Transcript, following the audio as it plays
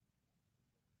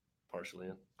partially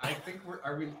in. I think we're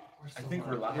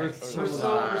live. We're so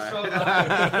live.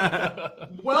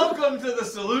 Welcome to The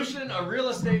Solution, a real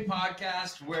estate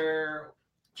podcast where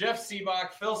Jeff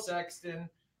Sibbach, Phil Sexton,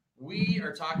 we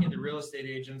are talking to real estate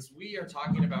agents. We are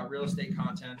talking about real estate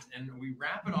content, and we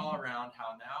wrap it all around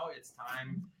how now it's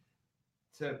time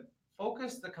to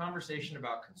focus the conversation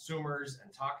about consumers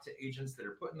and talk to agents that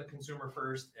are putting the consumer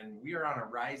first. And we are on a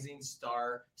Rising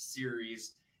Star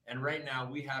series. And right now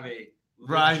we have a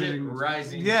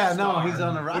rising yeah, star. No, he's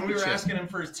on a rocket. When we were ship. asking him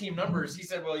for his team numbers, he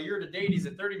said, well, year to date, he's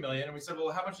at 30 million. And we said, well,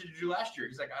 how much did you do last year?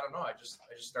 He's like, I don't know. I just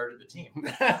started the team.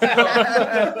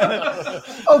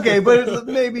 Okay, but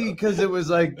maybe because it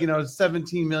was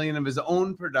 17 million of his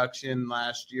own production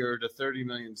last year to 30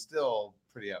 million, still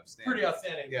pretty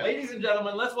outstanding. Yeah. Ladies and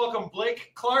gentlemen, let's welcome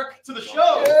Blake Clark to the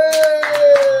show.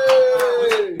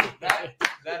 Yay!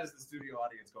 That is the studio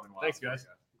audience going wild. Thanks, guys.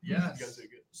 Yes. You guys are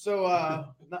good. So,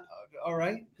 all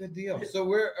right, good deal.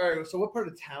 So so what part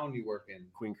of town do you work in?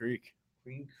 Queen Creek.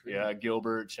 Queen Creek. Yeah,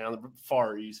 Gilbert, Chandler,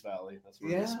 far East Valley. That's where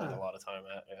we Yeah. spend a lot of time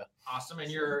at. Yeah. Awesome.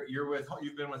 And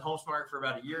you've been with HomeSmart for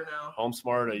about a year now.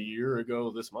 HomeSmart a year ago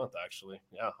this month, actually.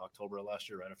 Yeah, October of last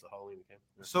year, right after Halloween came.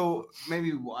 So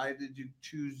maybe why did you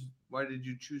choose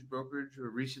brokerage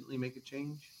or recently make a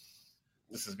change?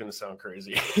 This is going to sound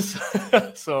crazy.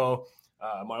 So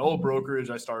my old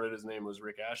brokerage, I started, his name was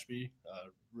Rick Ashby,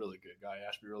 really good guy,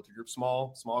 Ashby Realty Group,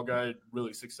 small guy,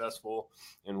 really successful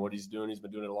in what he's doing. He's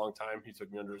been doing it a long time. He took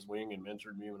me under his wing and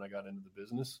mentored me when I got into the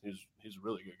business. He's a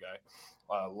really good guy.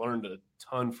 Learned a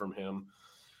ton from him.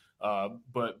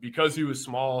 But because he was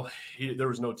small, there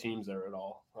was no teams there at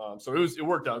all. So it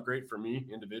worked out great for me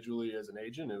individually as an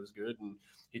agent. It was good. And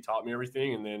he taught me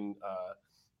everything. And then,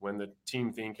 when the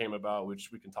team thing came about,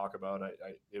 which we can talk about,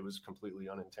 it was completely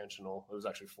unintentional. It was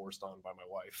actually forced on by my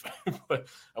wife. But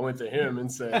I went to him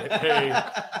and said, hey,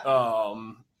 I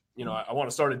want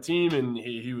to start a team. And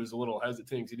he was a little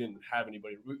hesitant because he didn't have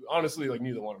anybody. Honestly,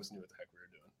 neither one of us knew what the heck we were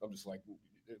doing. I'm just like,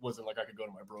 it wasn't like I could go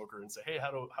to my broker and say, hey,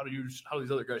 how do these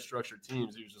other guys structure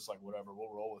teams? He was just like, whatever,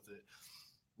 we'll roll with it.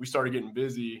 We started getting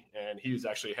busy, and he was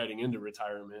actually heading into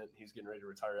retirement. He's getting ready to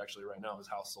retire actually right now. His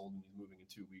house sold, and he's moving in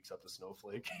 2 weeks up to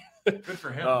Snowflake. Good for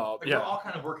him. Yeah. We're all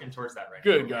kind of working towards that right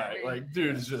good now. Good guy.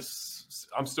 Dude is just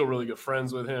 – I'm still really good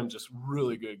friends with him, just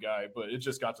really good guy. But it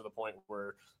just got to the point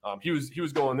where he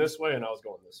was going this way, and I was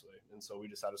going this way. And so we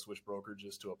just had to switch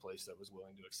brokerages to a place that was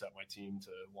willing to accept my team to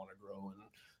want to grow and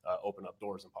open up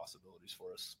doors and possibilities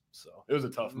for us. So it was a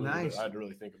tough move. Nice. I had to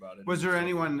really think about it. Was there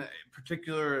anyone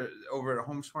particular over at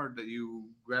HomeSmart that you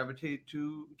gravitate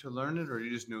to learn it, or you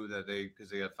just knew that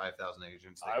because they got 5,000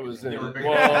 agents? I was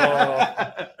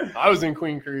in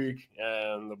Queen Creek,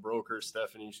 and the broker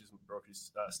Stephanie, she's my broker,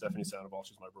 Stephanie Sandoval,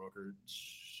 she's my broker.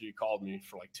 She called me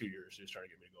for 2 years. She was trying to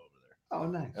get me to go over there. Oh,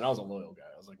 nice. And I was a loyal guy.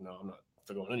 I was like, no, I'm not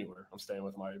going anywhere. I'm staying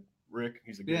with my Rick.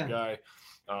 He's a good guy.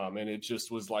 And it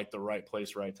just was the right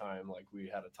place, right time. We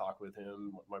had a talk with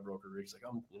him. My broker Rick's like,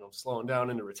 I'm slowing down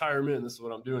into retirement, and this is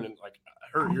what I'm doing. And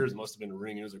her ears must have been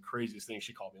ringing. It was the craziest thing.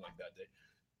 She called me that day.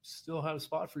 Still have a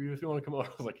spot for you if you want to come over.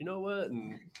 I was like, you know what?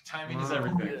 And timing is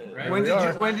everything. Right? When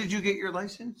did you get your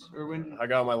license? Or when? I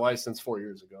got my license 4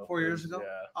 years ago. 4 years ago? Yeah.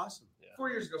 Awesome. Yeah. 4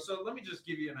 years ago. So let me just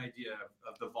give you an idea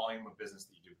of the volume of business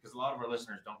that you do, because a lot of our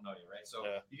listeners don't know you, right? So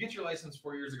you get your license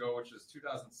 4 years ago, which is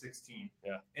 2016.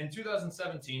 Yeah. In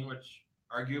 2017, which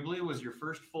arguably was your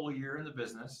first full year in the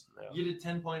business, you did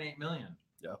 10.8 million.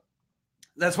 Yeah.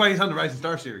 That's why he's on the Rising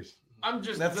Star series.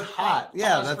 That's hot.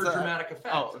 Yeah, that's for dramatic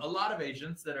effect. A lot of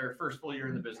agents that are first full year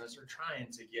in the business are trying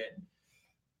to get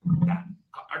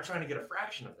a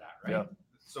fraction of that, right? Yeah.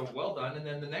 So well done. And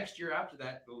then the next year after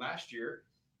that, the last year,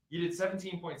 you did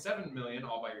 17.7 million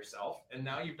all by yourself, and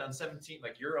now you've done 17.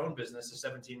 Your own business is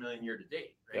 17 million year to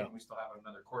date, right? Yeah. And we still have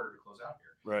another quarter to close out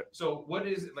here. Right. So what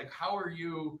is it how'd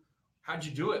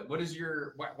you do it? What is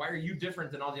why are you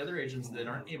different than all the other agents that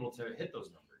aren't able to hit those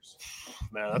numbers?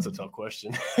 Man, that's a tough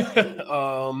question.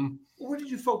 What did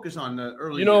you focus on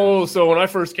early? So when I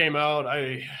first came out,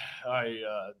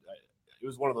 it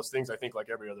was one of those things, I think, like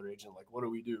every other agent, what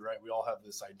do we do, right? We all have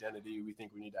this identity we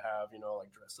think we need to have,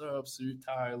 dress up, suit,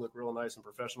 tie, look real nice and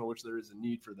professional, which there is a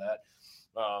need for that.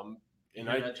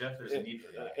 Jeff, there's a need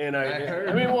for that. And I heard.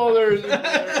 I mean, well, there's.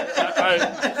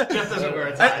 Jeff doesn't wear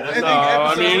a tie.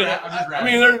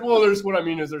 There's what I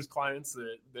mean is there's clients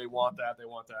that they want that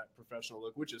professional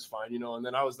look, which is fine, And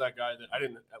then I was that guy that I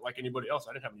didn't, like anybody else,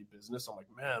 I didn't have any business. I'm like,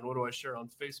 man, what do I share on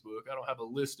Facebook? I don't have a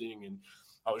listing, and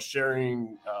I was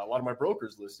sharing a lot of my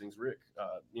broker's listings. Rick,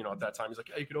 at that time, he's like,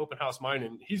 yeah, you could open house mine,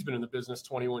 and he's been in the business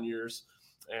 21 years.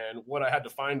 And what I had to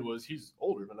find was he's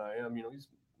older than I am. He's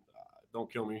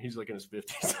don't kill me. He's like in his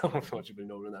 50s. I don't know if much you've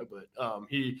been over that, but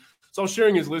so I was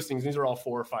sharing his listings. These are all $400,000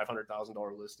 or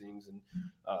 $500,000 listings. And,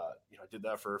 I did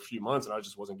that for a few months and I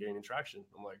just wasn't gaining traction.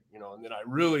 I'm like, and then I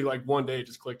really like one day it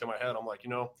just clicked in my head. I'm like,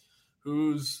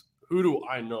 who do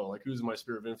I know? Like, who's my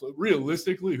sphere of influence?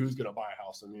 Realistically, who's going to buy a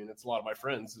house? I mean, it's a lot of my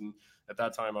friends. And at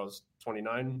that time I was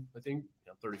 29, I think.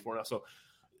 I'm 34 now. So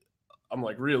I'm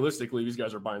like, realistically, these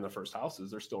guys are buying their first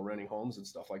houses. They're still renting homes and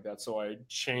stuff like that. So I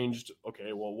changed,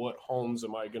 okay, well, what homes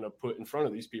am I going to put in front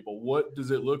of these people? What does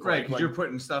it look right, like? Because you're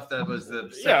putting stuff that was the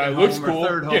it looks home cool. or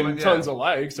third home. Getting tons of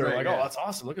likes. They're like, yeah. oh, that's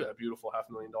awesome. Look at that beautiful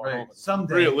 $500,000 right. home.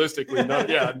 Someday. Realistically, not,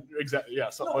 yeah, exactly. Yeah,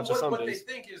 No, bunch of some what days.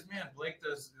 they think is, man, Blake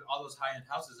does all those high-end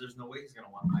houses. There's no way he's going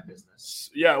to want my business.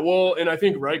 Yeah, well, and I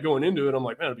think going into it, I'm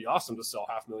like, man, it'd be awesome to sell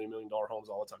 $500,000 homes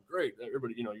all the time. Great.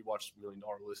 Everybody, you watch $1 million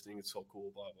listing. It's so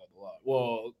cool, blah, blah, blah.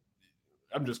 Well,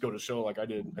 I'm just going to show, like I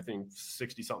did, I think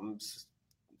 60 something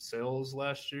sales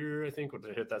last year. I think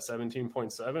to hit that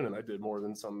 17.7, and I did more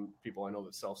than some people I know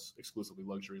that sell exclusively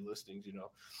luxury listings.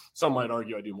 Some might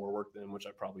argue I do more work than, which I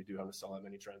probably do have to sell that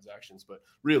many transactions. But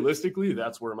realistically,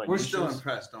 that's where we're still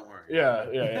impressed. Don't worry.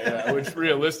 Yeah. Which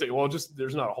realistic, well, just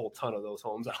there's not a whole ton of those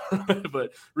homes out,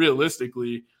 but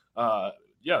realistically,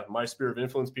 my sphere of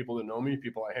influence, people that know me,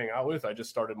 people I hang out with, I just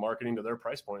started marketing to their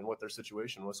price point and what their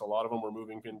situation was. So a lot of them were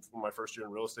moving in from my first year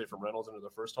in real estate from rentals into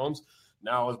their first homes.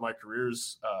 Now, as my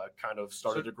careers kind of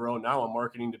started to grow, now I'm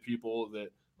marketing to people that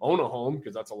own a home,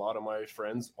 because that's a lot of my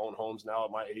friends own homes now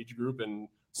at my age group, and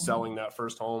selling that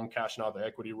first home, cashing out the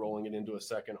equity, rolling it into a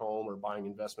second home, or buying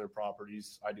investment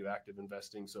properties. I do active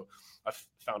investing. So I've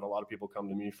found a lot of people come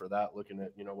to me for that, looking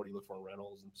at, what do you look for in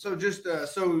rentals? So just,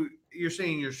 so you're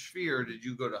saying your sphere, did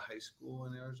you go to high school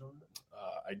in Arizona?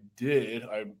 I did.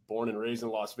 I'm born and raised in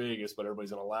Las Vegas, but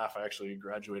everybody's going to laugh. I actually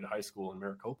graduated high school in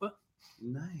Maricopa.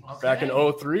 Nice. Okay. Back in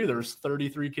 03, there's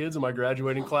 33 kids in my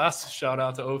graduating class. Shout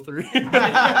out to 03.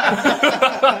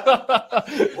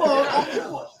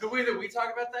 Well, the way that we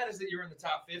talk about that is that you're in the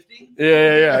top 50.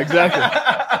 Yeah,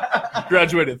 exactly.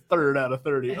 Graduated third out of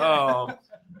 30.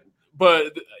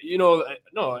 But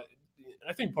no,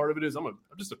 I think part of it is I'm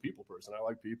just a people person. I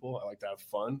like people. I like to have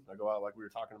fun. I go out, like we were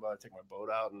talking about, I take my boat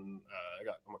out, and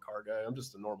I'm a car guy. I'm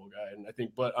just a normal guy. And I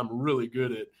think, but I'm really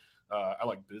good at, I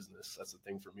like business. That's the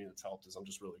thing for me that's helped, is I'm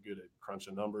just really good at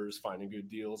crunching numbers, finding good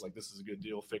deals. Like, this is a good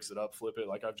deal, fix it up, flip it.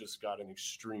 Like, I've just got an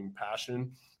extreme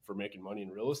passion for making money in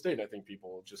real estate. And I think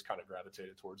people just kind of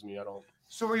gravitated towards me.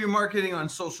 So were you marketing on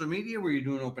social media? Were you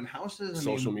doing open houses?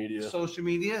 Social media. Social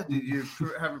media? Did you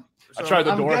have? I tried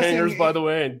the door hangers, by the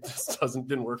way, and it just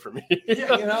didn't work for me.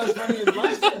 Yeah, it's funny. You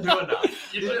didn't do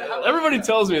enough. Everybody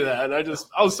tells me that, and I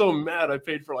was so mad. I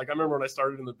paid for, I remember when I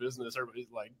started in the business,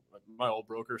 everybody's like, my old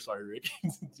broker, sorry, Rick,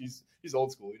 he's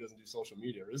old school. He doesn't do social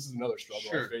media. This is another struggle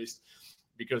I faced,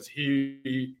 because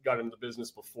he got into the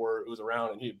business before it was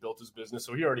around, and he had built his business.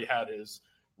 So he already had his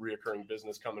reoccurring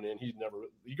business coming in. You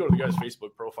go to the guy's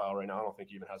Facebook profile right now, I don't think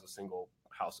he even has a single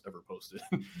house ever posted,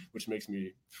 which makes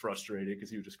me frustrated, because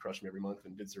he would just crush me every month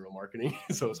and did zero marketing.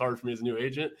 So it's hard for me as a new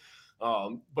agent.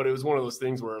 But it was one of those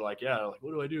things where, what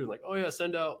do I do? And oh yeah,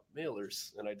 send out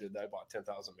mailers. And I did that. I bought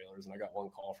 10,000 mailers, and I got one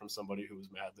call from somebody who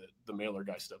was mad that the mailer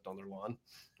guy stepped on their lawn.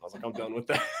 I was like, I'm done with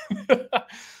that.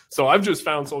 So I've just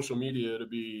found social media to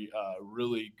be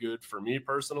really good for me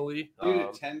personally. You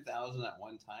did 10,000 at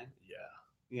one time? Yeah.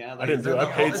 Yeah. I didn't do it.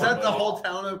 I paid Is that the whole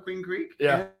town of Queen Creek?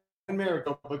 Yeah. And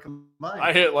Maricopa combined.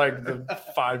 I hit the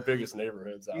 5 biggest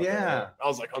neighborhoods out Yeah. there. I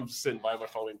was like, I'm just sitting by my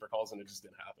phone waiting for calls, and it just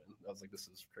didn't happen. I was like, this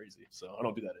is crazy. So I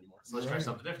don't do that anymore. So let's try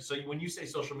something different. So when you say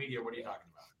social media, what are you talking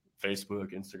about?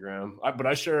 Facebook, Instagram. But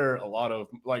I share a lot of,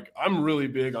 I'm really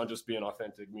big on just being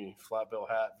authentic me. Flat bill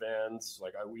hat, Vans.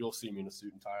 You'll see me in a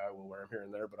suit and tie. I will wear them here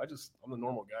and there, but I'm a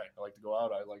normal guy. I like to go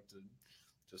out. I like to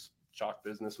just chalk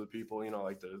business with people. I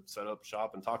like to set up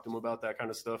shop and talk to them about that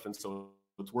kind of stuff. And so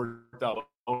it's worked out.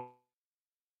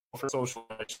 For social,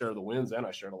 I share the wins and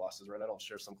I share the losses, right? I don't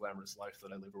share some glamorous life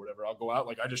that I live or whatever. I'll go out,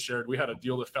 I just shared, we had a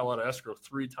deal that fell out of escrow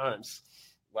 3 times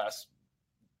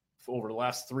over the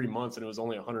last 3 months, and it was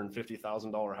only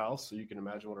 $150,000 house. So you can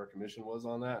imagine what our commission was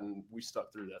on that. And we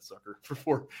stuck through that sucker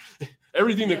for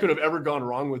everything that could have ever gone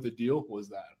wrong with the deal was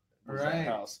that. Right.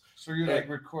 House. So you're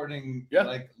recording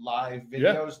live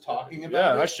videos talking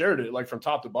about it? Yeah, I shared it from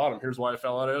top to bottom. Here's why I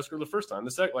fell out of escrow the first time.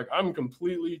 The second, I'm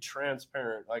completely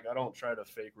transparent. I don't try to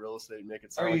fake real estate and make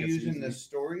it sound like it's easy. Are you using the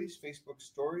stories, Facebook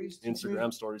stories?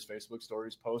 Instagram stories, Facebook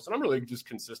stories, posts. And I'm really just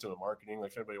consistent with marketing.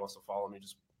 If anybody wants to follow me,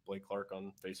 just Blake Clark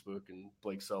on Facebook and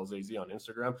Blake Sells AZ on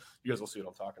Instagram. You guys will see what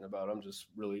I'm talking about.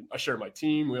 I share my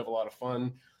team. We have a lot of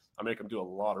fun. I make them do a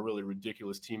lot of really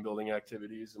ridiculous team building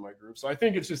activities in my group. So I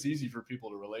think it's just easy for people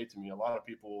to relate to me. A lot of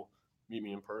people meet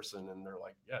me in person. And they're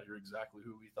like, yeah, you're exactly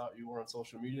who we thought you were on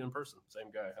social media in person. Same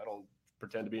guy. I don't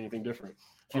pretend to be anything different.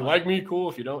 If you like me,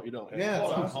 cool. If you don't, you don't. Yeah.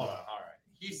 Hold on. awesome. All right.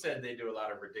 He said they do a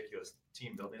lot of ridiculous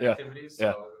team building Yeah. activities.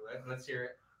 So Yeah. let's hear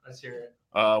it.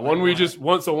 One we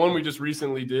just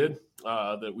recently did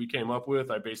that we came up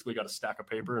with. I basically got a stack of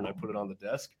paper and I put it on the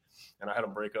desk, and I had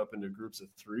them break up into groups of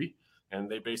 3, and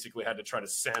they basically had to try to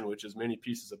sandwich as many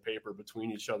pieces of paper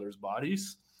between each other's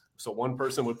bodies. So one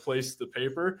person would place the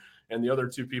paper, and the other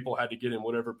 2 people had to get in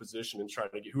whatever position and try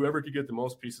to get whoever could get the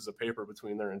most pieces of paper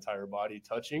between their entire body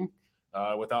touching.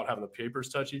 Without having the papers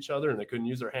touch each other, and they couldn't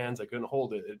use their hands. They couldn't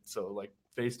hold it. So like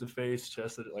face to face,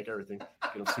 chest, like everything,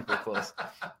 get them super close.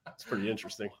 It's pretty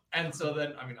interesting. And so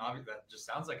then, I mean, obviously that just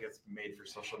sounds like it's made for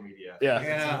social media.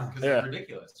 Yeah. Because it's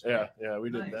ridiculous. Right? Yeah, we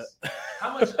did that.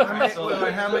 How much?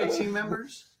 How many team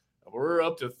members? We're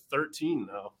up to 13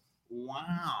 now.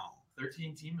 Wow.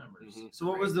 13 team members. Mm-hmm. So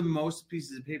what was the most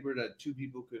pieces of paper that 2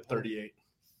 people could hold? 38.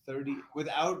 30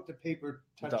 without the paper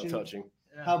touching? Without touching.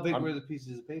 Yeah. How big were the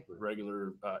pieces of paper?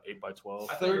 Regular 8x12.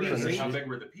 I thought you were gonna say 30. how big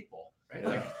were the people? Right? Yeah.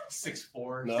 Like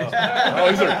 6'4". No,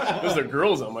 no, those are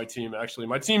girls on my team. Actually,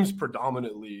 my team's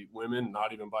predominantly women,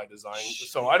 not even by design.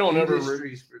 So I don't ever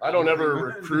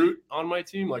recruit on my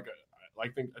team. Like I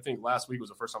think last week was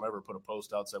the first time I ever put a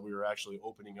post out said we were actually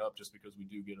opening up, just because we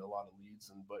do get a lot of leads.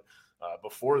 But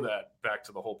before that, back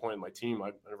to the whole point of my team,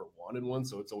 I never wanted one.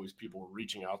 So it's always people were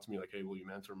reaching out to me like, hey, will you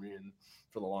mentor me? And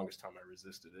for the longest time, I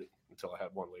resisted it until I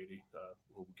had one lady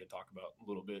who we can talk about a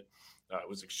little bit.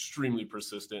 Was extremely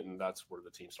persistent, and that's where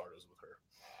the team started, was with her.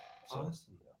 So,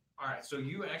 Awesome. yeah. All right. So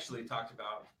you actually talked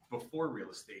about before real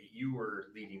estate, you were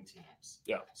leading teams.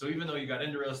 Yeah. So even though you got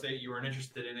into real estate, you weren't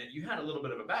interested in it. You had a little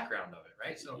bit of a background of it,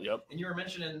 right? So Yep. And you were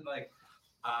mentioning like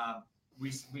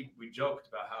we joked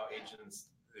about how agents,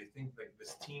 they think like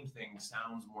this team thing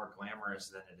sounds more glamorous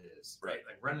than it is, right?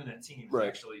 Like running a team is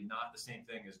actually not the same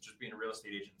thing as just being a real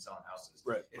estate agent and selling houses.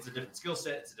 Right. It's a different skill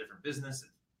set. It's a different business,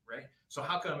 right? So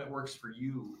how come it works for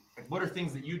you? Like, what are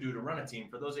things that you do to run a team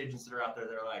for those agents that are out there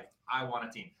that are like, I want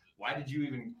a team? Why did you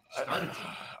even start a team?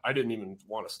 I didn't even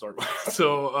want to start.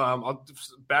 So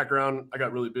background, I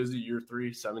got really busy year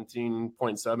 3,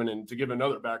 17.7. And to give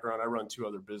another background, I run 2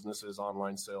 other businesses,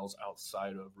 online sales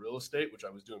outside of real estate, which I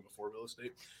was doing before real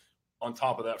estate. On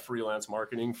top of that, freelance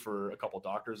marketing for a couple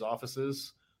doctors'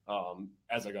 offices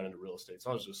as I got into real estate.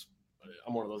 So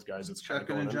I'm one of those guys that's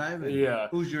Trucking and driving. Yeah.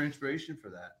 Who's your inspiration for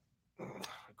that?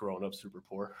 Growing up super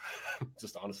poor,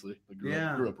 just honestly. I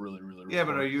grew up really, really, really Yeah,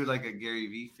 poor. but are you like a Gary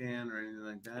Vee fan or anything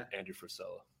like that? Andrew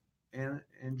Frisella.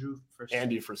 Andrew Frisella.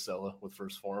 Andy Frisella with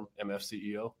First Form,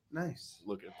 MFCEO. Nice.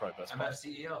 Look at probably best.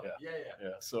 MFCEO.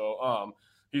 Yeah. So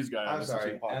he's the guy I I'm listen to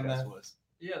sorry, the podcast with.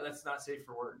 Yeah, that's not safe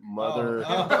for work. Mother.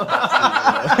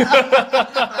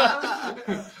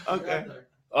 Okay.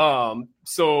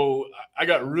 So I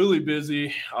got really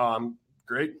busy.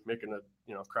 Great, making a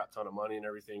crap ton of money and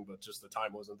everything, but just the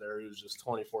time wasn't there. It was just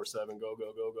 24/7, go.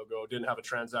 Didn't have a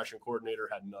transaction coordinator,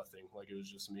 had nothing. Like, it was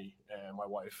just me and my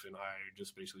wife, and I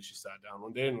just basically, she sat down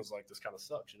one day and was like, this kind of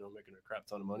sucks, making a crap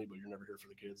ton of money, but you're never here for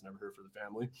the kids, never here for the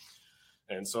family.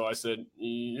 And so I said,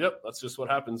 yep, that's just what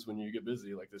happens when you get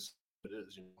busy like this. It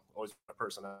is, always my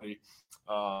personality.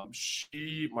 Both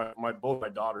my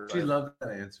daughters. She loved that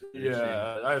answer.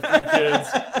 Yeah, I have 3 kids.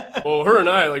 Well, her and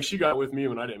I, she got with me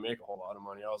when I didn't make a whole lot of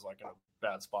money. I was in a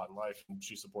bad spot in life, and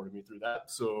she supported me through that.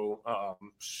 So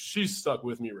she stuck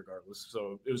with me regardless.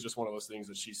 So it was just one of those things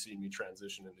that she's seen me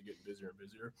transition into getting busier and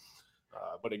busier.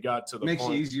 But it got to the Makes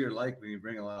point. you easier when you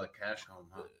bring a lot of cash home,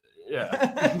 huh? Yeah.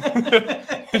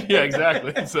 Yeah,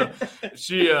 exactly. So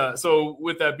so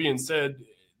with that being said,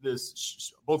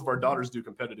 both of our daughters do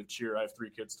competitive cheer. I have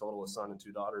 3 kids total, a son and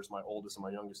 2 daughters. My oldest and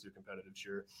my youngest do competitive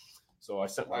cheer. So I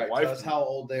sent my wife. Tell us how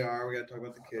old they are. We got to talk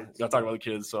about the kids. Got to talk about the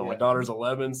kids. So my daughter's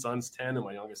 11, son's 10, and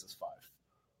my youngest is 5.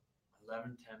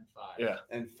 11, 10, 5. Yeah.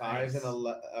 And 5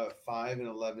 and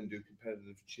 11 do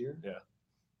competitive cheer. Yeah.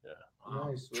 Wow.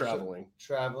 Nice. Traveling.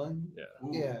 Traveling. Yeah.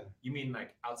 Ooh. Yeah. You mean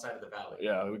like outside of the valley?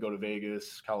 Yeah. We go to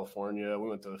Vegas, California. We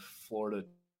went to Florida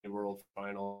World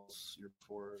Finals year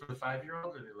before. For the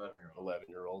 5-year-old or the 11-year-old?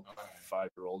 11-year-old, Okay.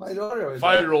 5-year-old. My daughter was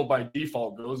 5-year-old by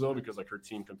default goes though because her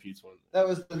team competes when That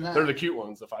was they're the cute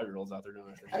ones. The 5-year-olds out there doing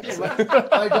their thing. Actually,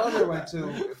 my daughter went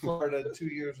to Florida 2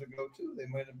 years ago too. They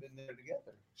might have been there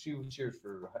together. She cheered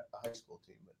for a high school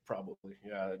team, but Probably,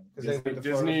 yeah. because they went to Florida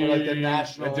Disney, for like the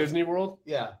national at Disney World,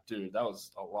 Yeah. dude, that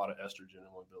was a lot of estrogen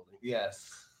in one building.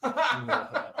 Yes.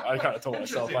 I kind of told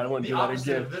myself I wouldn't do The that opposite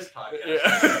again. of this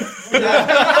podcast. Yeah.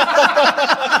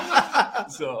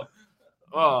 So,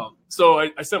 So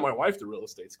I sent my wife to real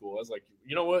estate school. I was like,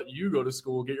 you know what? You go to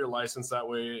school, get your license. That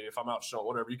way, if I'm out showing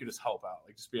whatever, you could just help out,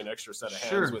 like just be an extra set of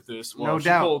hands with this. Well, no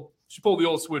doubt. She pulled the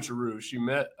old switcheroo. She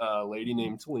met a lady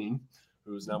named Talene,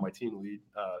 who is now my team lead.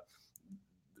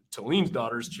 Talene's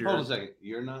daughter's cheer. Hold a second.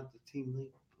 You're not the team lead?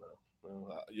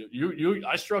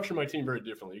 I structure my team very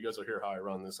differently. You guys will hear how I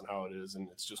run this and how it is, and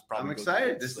it's just probably. I'm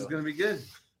excited. This is going to be good.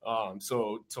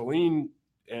 So Talene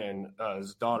and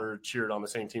his daughter cheered on the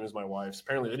same team as my wife's.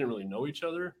 Apparently, they didn't really know each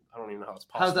other. I don't even know how it's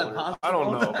possible. How's that possible? I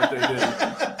don't know, but they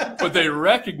did. But they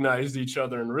recognized each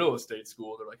other in real estate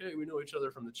school. They're like, "Hey, we know each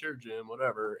other from the cheer gym,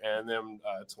 whatever." And then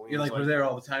Talene, you're like, we're there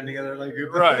all the time together, like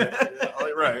right,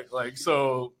 right. Like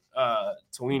so.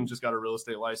 Talene just got a real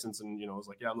estate license and, was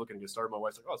like, yeah, I'm looking to get started. My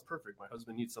wife's like, oh, it's perfect. My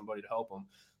husband needs somebody to help him.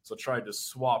 So tried to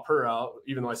swap her out.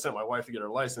 Even though I sent my wife to get her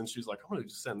license, she's like, I'm going to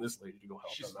just send this lady to go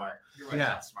help. She's them smart. out. You're right.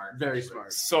 Yeah, smart. Very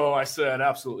smart. So I said,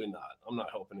 absolutely not. I'm not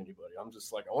helping anybody. I'm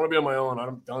just like, I want to be on my own.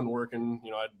 I'm done working.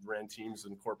 I ran teams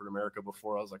in corporate America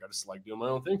before. I was like, I just like doing my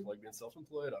own thing, like being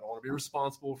self-employed. I don't want to be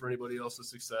responsible for anybody else's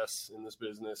success in this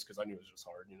business because I knew it was just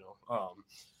hard,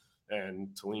 And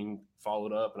Talene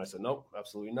followed up, and I said, nope,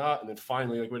 absolutely not. And then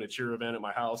finally, we had a cheer event at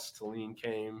my house. Talene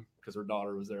came because her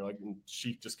daughter was there. And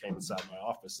she just came and sat in my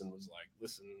office and was like,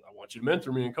 listen, I want you to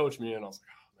mentor me and coach me. And I was like,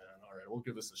 oh, man, all right, we'll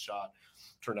give this a shot.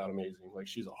 Turned out amazing.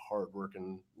 She's a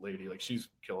hardworking lady. She's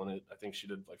killing it. I think she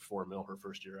did $4 million her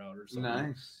first year out or something.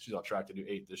 Nice. She's on track to do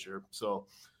 8 this year. So,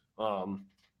 I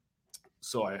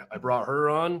brought her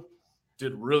on.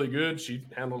 Did really good. She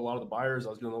handled a lot of the buyers. I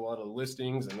was doing a lot of the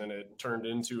listings, and then it turned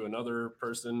into another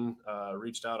person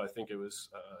reached out. I think it was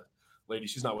a lady.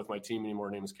 She's not with my team anymore.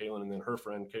 Her name is Kaylin, and then her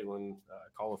friend Caitlin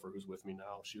Collifer, who's with me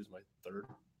now. She was my third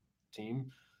team,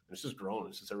 and it's just grown.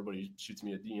 It's just everybody shoots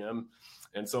me a DM,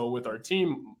 and so with our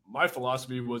team, my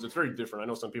philosophy was it's very different. I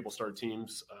know some people start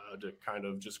teams to kind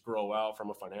of just grow out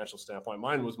from a financial standpoint.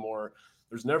 Mine was more.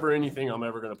 There's never anything I'm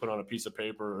ever going to put on a piece of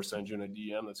paper or send you in a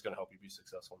DM that's going to help you be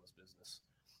successful in this business.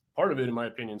 Part of it, in my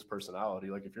opinion, is personality.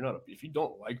 If you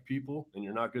don't like people and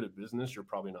you're not good at business, you're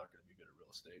probably not going to be good at real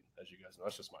estate, as you guys know.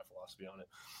 That's just my philosophy on it.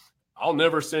 I'll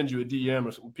never send you a DM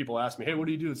if people ask me, hey, what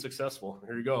do you do that's successful?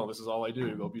 Here you go. This is all I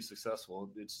do. Go be successful.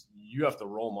 You have to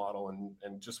role model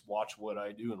and just watch what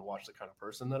I do and watch the kind of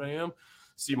person that I am.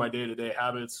 See my day-to-day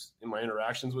habits in my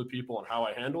interactions with people and how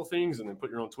I handle things, and then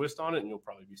put your own twist on it, and you'll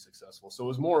probably be successful. So it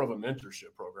was more of a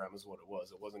mentorship program is what it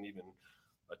was. It wasn't even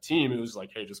a team. It was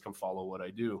like, hey, just come follow what I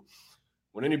do.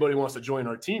 When anybody wants to join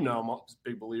our team now, I'm a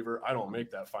big believer, I don't make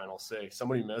that final say.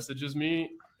 Somebody messages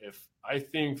me. If I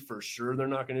think for sure they're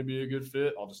not going to be a good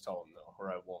fit, I'll just tell them no, or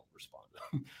I won't respond.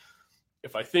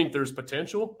 If I think there's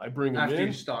potential, I bring them in. After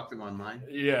you stalk them online?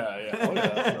 Yeah. Oh,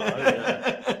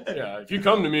 yeah. If you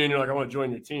come to me and you're like, I want to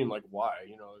join your team, like, why?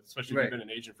 Especially if you've been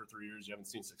an agent for 3 years, you haven't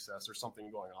seen success. There's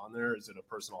something going on there. Is it a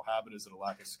personal habit? Is it a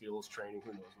lack of skills, training?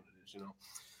 Who knows what it is,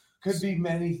 Could be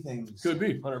many things. Could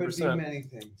be, 100%. Could be many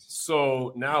things.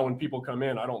 So now when people come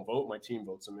in, I don't vote. My team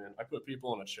votes them in. I put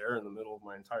people in a chair in the middle of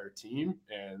my entire team,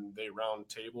 and they round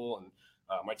table, and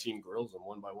my team grills them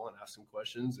one by one, asks them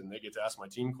questions, and they get to ask my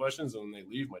team questions, and when they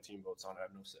leave, my team votes on it. I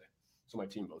have no say. So my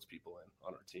team votes people in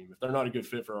on our team. If they're not a good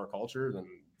fit for our culture, then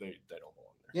they don't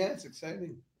belong there. Yeah, it's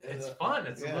exciting. It's fun.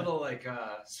 It's a little like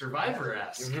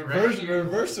Survivor-esque.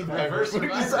 Reverse Survivor. We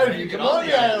decided you get on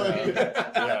the island.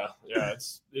 Yeah.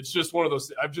 It's just one of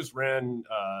those. I've just ran.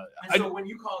 So when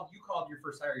you called your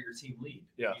first hire your team lead,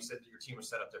 yeah. You said that your team was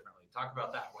set up differently. Talk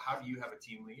about that. Well, how do you have a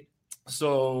team lead?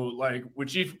 So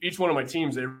which each one of my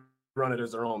teams, they run it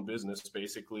as their own business,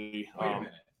 basically. Wait a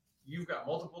minute. You've got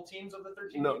multiple teams of the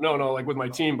 13? No, like with my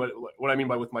team, but what I mean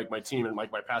by with my team and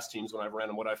like my past teams when I've ran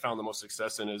them, what I found the most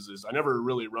success in is I never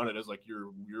really run it as like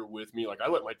you're with me. Like I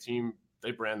let my team,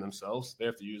 they brand themselves. They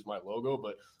have to use my logo,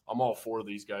 but I'm all for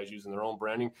these guys using their own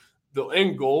branding. The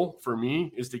end goal for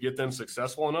me is to get them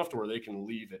successful enough to where they can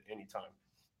leave at any time,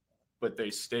 but they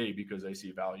stay because they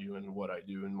see value in what I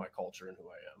do and my culture and who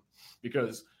I am.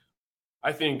 Because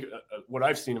I think what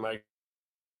I've seen in my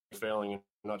failing,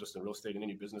 not just in real estate, in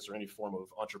any business or any form of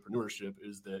entrepreneurship,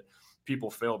 is that people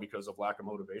fail because of lack of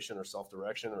motivation or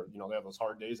self-direction, or they have those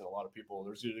hard days. And a lot of people,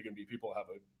 there's either going to be people who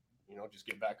have just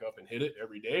get back up and hit it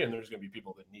every day, and there's going to be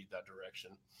people that need that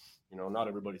direction. Not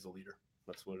everybody's a leader.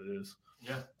 That's what it is.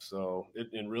 Yeah. So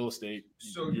in real estate,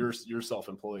 so you're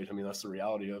self-employed. I mean, that's the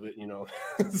reality of it.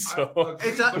 So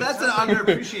that's an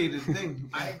underappreciated thing.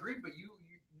 I agree, but you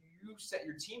set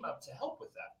your team up to help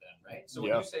with that then, right? So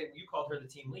when you say you called her the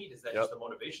team lead, is that just a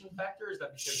motivation factor? Is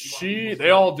that because they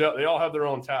all have their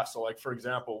own tasks. So like, for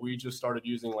example, we just started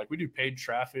using, like, we do paid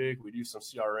traffic, we do some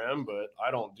CRM, but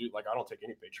I don't take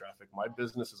any paid traffic. My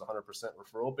business is 100%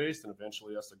 referral based, and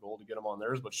eventually that's the goal to get them on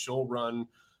theirs. But she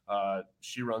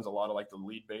runs a lot of like the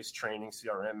lead based training,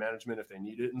 CRM management if they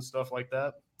need it and stuff like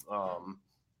that.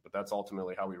 But that's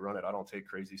ultimately how we run it. I don't take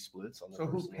crazy splits on the. So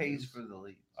who pays for the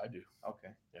leads? I do. Okay.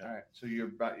 Yeah. All right. So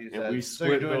we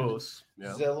split those.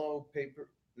 Yeah. Zillow, paper.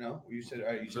 No, you said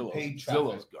paid traffic.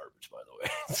 Zillow's garbage, by the way.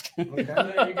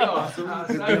 Okay. There you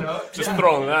go. Just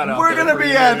throwing that out. We're gonna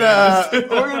be at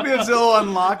Zillow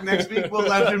Unlocked next week. We'll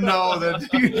let him know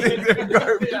that you think they're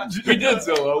garbage. We did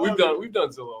Zillow. We've done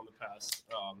Zillow in the past.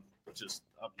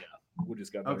 We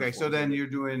just got. Okay, so then you're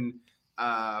doing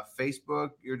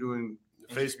Facebook. You're doing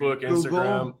Facebook,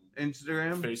 Google,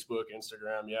 Instagram. Facebook,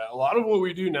 Instagram. Yeah. A lot of what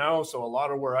we do now, so a lot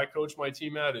of where I coach my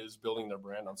team at is building their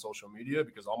brand on social media,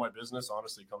 because all my business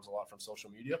honestly comes a lot from social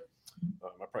media.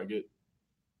 I probably get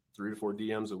 3 to 4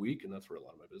 DMs a week, and that's where a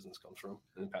lot of my business comes from,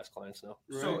 and past clients now.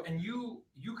 Right. So, and you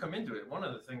come into it. One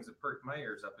of the things that perked my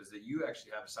ears up is that you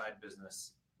actually have a side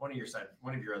business. One of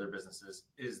your other businesses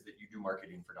is that you do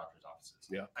marketing for doctors' offices.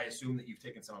 Yeah. I assume that you've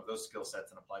taken some of those skill sets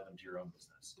and applied them to your own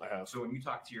business. I have. So when you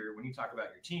talk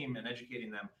about your team and educating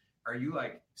them, are you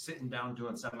like sitting down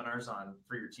doing seminars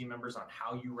for your team members on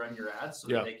how you run your ads so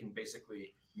that they can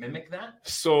basically mimic that?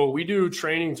 So we do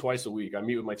training twice a week. I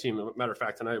meet with my team. Matter of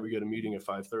fact, tonight we get a meeting at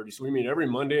 5:30. So we meet every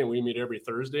Monday and we meet every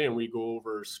Thursday, and we go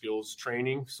over skills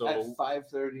training. So at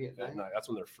 5:30 at night. That's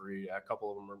when they're free. A couple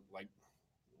of them are like,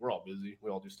 we're all busy.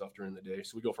 We all do stuff during the day.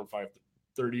 So we go from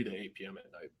 5:30 to 8 p.m.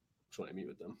 at night. That's when I meet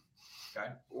with them. Okay.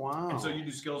 Wow. And so you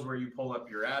do skills where you pull up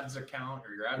your ads account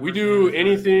or your ad. We do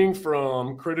anything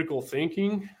from critical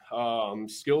thinking,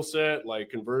 skill set, like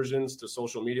conversions, to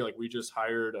social media. Like we just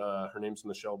hired, her name's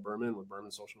Michelle Berman with Berman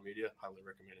Social Media. Highly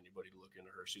recommend anybody to look into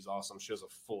her. She's awesome. She has a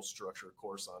full structured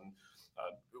course on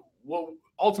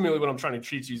ultimately what I'm trying to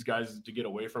teach these guys to get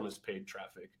away from is paid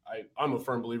traffic. I'm a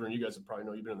firm believer, and you guys have probably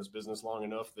know, you've been in this business long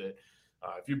enough, that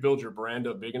if you build your brand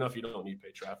up big enough, you don't need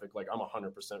paid traffic. Like I'm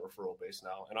 100% referral based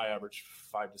now, and I average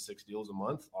 5 to 6 deals a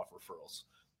month off referrals.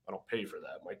 I don't pay for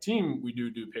that. My team, we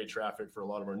do paid traffic for a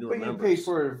lot of our newer members. But you pay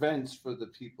for events for the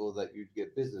people that you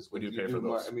get business with. We do pay for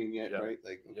those. Right?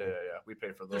 Like, yeah. We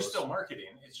pay for those. There's still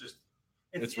marketing. It's just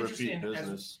it's repeat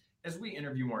business. As we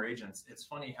interview more agents, it's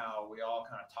funny how we all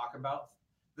kind of talk about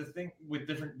the thing with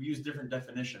we use different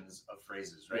definitions of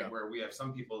phrases, right? Yeah. Where we have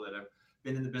some people that have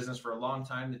been in the business for a long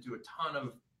time that do a ton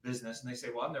of business, and they say,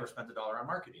 well, I've never spent $1 on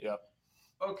marketing. Yeah.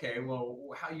 Okay, well,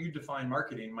 how you define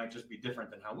marketing might just be different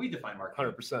than how we define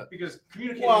marketing. 100%. Because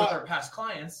communicating with our past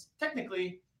clients,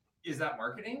 technically, is that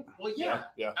marketing? Well, yeah.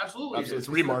 Absolutely. It's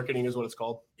remarketing is what it's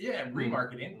called. Yeah,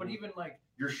 remarketing. But even like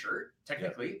your shirt,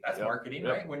 technically, that's marketing,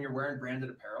 right? When you're wearing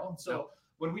branded apparel. And so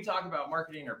when we talk about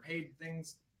marketing or paid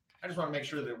things, I just want to make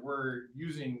sure that we're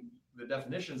using the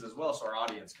definitions as well so our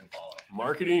audience can follow.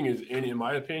 Marketing is, in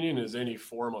my opinion, is any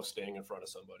form of staying in front of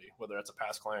somebody, whether that's a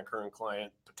past client, current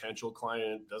client, potential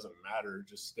client, doesn't matter,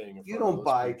 just staying in front of You don't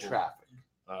buy people. Traffic.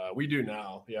 We do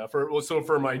now. Yeah.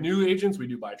 For my new agents, we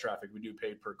do buy traffic. We do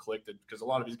paid per click, because a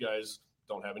lot of these guys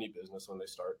don't have any business when they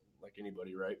start, like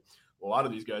anybody, right? Well, a lot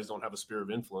of these guys don't have a sphere of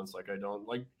influence. Like I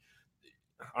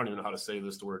don't even know how to say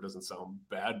this to where it doesn't sound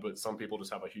bad, but some people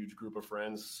just have a huge group of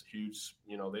friends,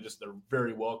 they're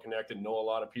very well connected, know a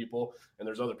lot of people. And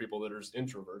there's other people that are just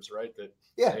introverts, right? That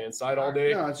stay inside all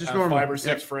day, it's just have normal. 5 or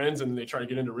 6 friends, and they try to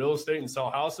get into real estate and sell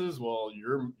houses. Well,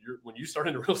 when you start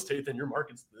into real estate, then your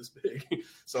market's this big.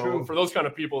 So for those kind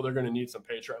of people, they're going to need some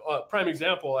pay traffic. Prime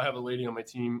example, I have a lady on my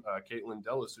team, Caitlin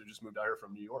Dellis, who just moved out here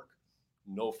from New York.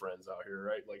 No friends out here,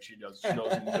 right? Like she knows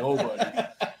nobody.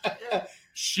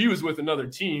 She was with another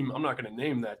team. I'm not going to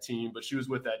name that team, but she was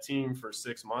with that team for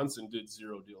 6 months and did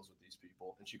 0 deals with these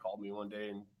people. And she called me one day,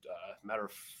 and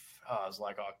it was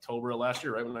like October of last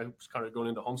year, right when I was kind of going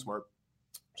into HomeSmart.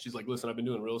 She's like, "Listen, I've been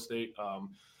doing real estate. I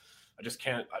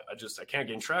can't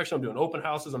gain traction. I'm doing open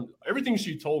houses. Everything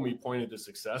she told me pointed to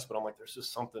success, but I'm like, there's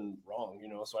just something wrong,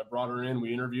 So I brought her in.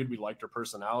 We interviewed. We liked her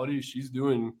personality. She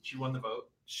won the vote.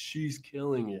 She's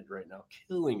killing it right now,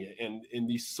 killing it. And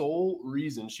the sole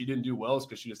reason she didn't do well is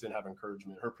because she just didn't have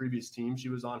encouragement. Her previous team she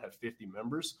was on had 50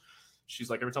 members. She's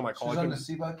like, every time I call, she's on the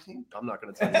Sibbach team. I'm not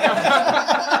going to tell you.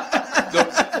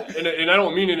 And I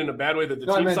don't mean it in a bad way. That the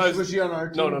team size was she on our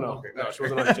team? No. Okay. No, she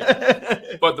wasn't on our team.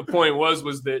 But the point was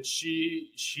that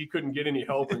she couldn't get any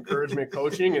help, encouragement,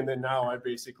 coaching, and then now I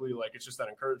basically it's just that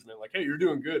encouragement. Like, hey, you're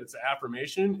doing good. It's an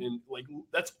affirmation, and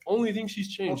that's the only thing she's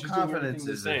changed. She's doing everything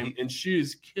the same, and she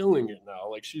is killing it now.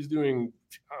 Like she's doing,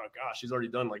 she's already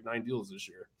done 9 deals this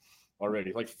year.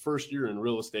 already, like first year in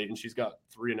real estate, and she's got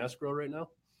 3 in escrow right now.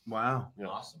 Wow. Yeah.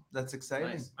 Awesome. That's exciting.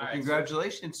 Nice. Well, All right,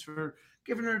 congratulations for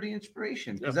giving her the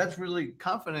inspiration, because that's really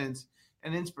confidence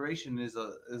and inspiration is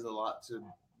a lot to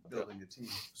building a team.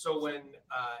 So when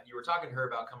you were talking to her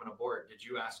about coming aboard, did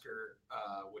you ask her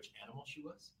which animal she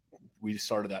was? We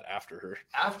started that after her.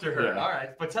 After her. Yeah. All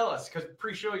right. But tell us, because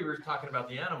pre-show you were talking about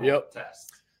the animal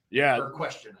test. Yeah. Or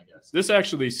question, I guess. This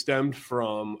actually stemmed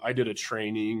from, I did a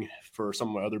training for some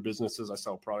of my other businesses. I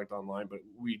sell product online, but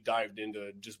we dived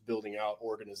into just building out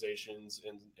organizations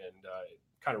and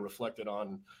kind of reflected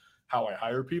on how I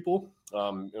hire people.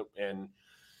 And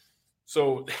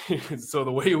so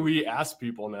the way we ask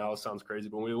people now sounds crazy,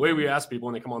 but the way we ask people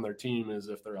when they come on their team is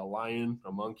if they're a lion,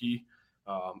 a monkey,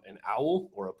 an owl,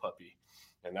 or a puppy.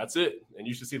 And that's it. And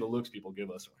you should see the looks people give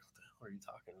us. What are you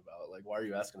talking about? Like, why are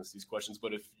you asking us these questions?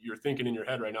 But if you're thinking in your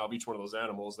head right now of each one of those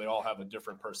animals, they all have a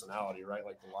different personality, right?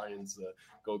 Like the lion's the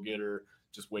go-getter,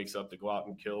 just wakes up to go out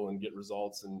and kill and get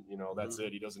results, and that's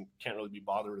it. He can't really be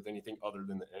bothered with anything other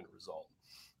than the end result.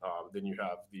 Then you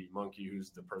have the monkey,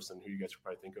 who's the person who you guys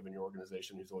probably think of in your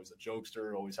organization, who's always a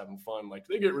jokester, always having fun. Like,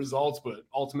 they get results, but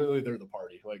ultimately they're the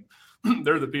party. Like,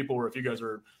 they're the people where if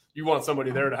you want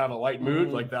somebody there to have a light mood,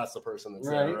 like that's the person that's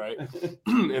there, right?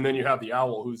 And then you have the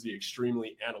owl, who's the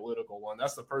extremely analytical one.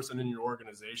 That's the person in your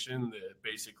organization that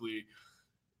basically,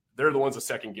 they're the ones that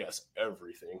second guess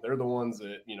everything. They're the ones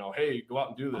that, hey, go out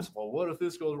and do this. Well, what if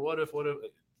this goes? What if?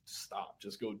 Stop,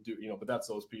 just go do, but that's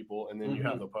those people. And then you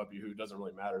have the puppy, who doesn't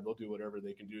really matter. They'll do whatever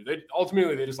they can do. They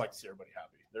just like to see everybody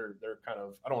happy. They're kind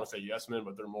of, I don't want to say yes men,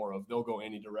 but they're more of, they'll go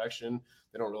any direction.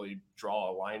 They don't really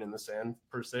draw a line in the sand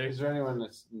per se. Is there anyone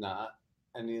that's not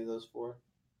any of those 4?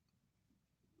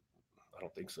 I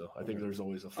don't think so. I think there's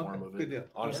always a form of it. Good deal.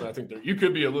 Honestly, I think you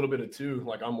could be a little bit of 2.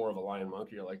 Like, I'm more of a lion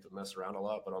monkey. I like to mess around a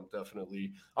lot, but I'm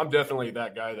definitely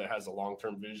that guy that has a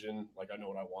long-term vision. Like, I know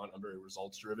what I want. I'm very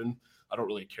results driven. I don't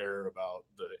really care about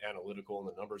the analytical and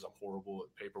the numbers. I'm horrible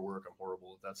at paperwork. I'm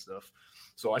horrible at that stuff.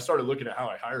 So I started looking at how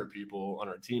I hire people on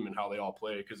our team and how they all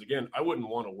play. Because again, I wouldn't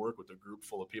want to work with a group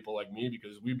full of people like me,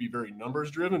 because we'd be very numbers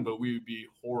driven, but we'd be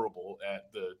horrible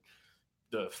at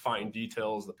the fine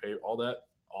details, the pay, all that.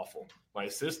 Awful. My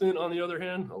assistant, on the other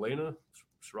hand, Elena,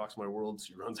 she rocks my world.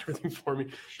 She runs everything for me.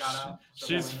 Shout out.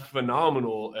 She's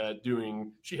phenomenal at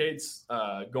she hates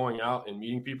going out and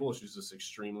meeting people. She's just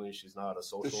she's not a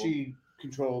social. Does she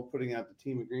control putting out the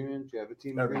team agreement? Do you have a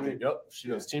team agreement? Yep. She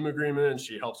does team agreement.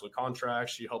 She helps with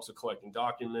contracts. She helps with collecting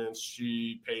documents.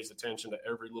 She pays attention to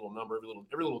every little number, every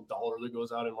little dollar that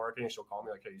goes out in marketing. She'll call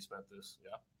me like, hey, you spent this.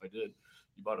 Yeah, I did.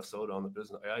 You bought a soda on the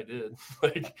business. Yeah, I did.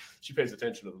 Like, she pays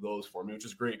attention to those for me, which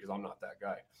is great because I'm not that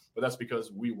guy. But that's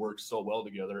because we work so well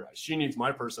together. She needs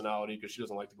my personality because she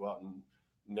doesn't like to go out and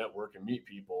network and meet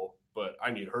people, but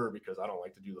I need her because I don't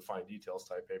like to do the fine details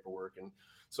type paperwork. And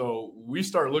so we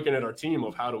start looking at our team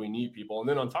of how do we need people. And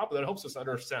then on top of that, it helps us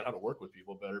understand how to work with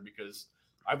people better, because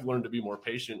I've learned to be more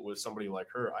patient with somebody like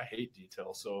her. I hate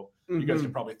detail. So you guys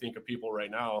can probably think of people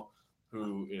right now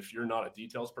who, if you're not a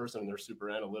details person and they're super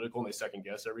analytical and they second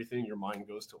guess everything, your mind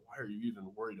goes to, why are you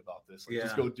even worried about this? Like,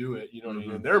 just go do it. You know what I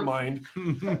mean? In their mind,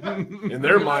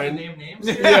 name names?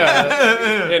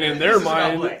 And in their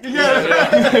mind,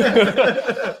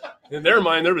 in their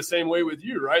mind, they're the same way with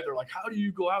you, right? They're like, how do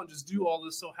you go out and just do all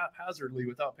this so haphazardly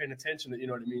without paying attention? You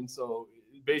know what I mean? So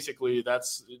basically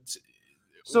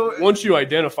so once you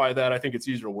identify that, I think it's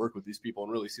easier to work with these people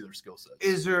and really see their skill sets.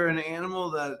 Is there an animal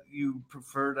that you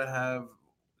prefer to have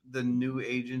the new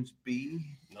agents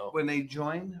be when they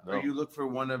join? No. Or you look for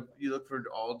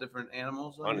all different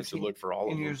animals? Honestly, look for all of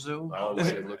them. In your zoo? I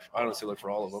honestly look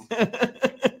for all of them.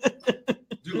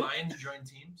 Do lions join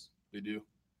teams? They do.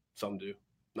 Some do.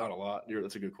 Not a lot.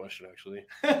 That's a good question, actually.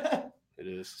 It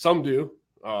is. Some do.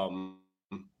 I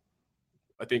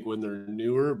think when they're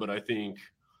newer, but I think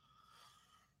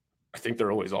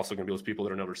they're always also going to be those people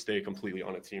that are never stay completely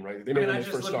on a team, right? They I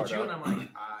just look at you and I'm like,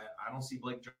 I don't see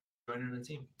Blake joining a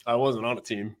team. I wasn't on a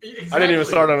team. Exactly. I didn't even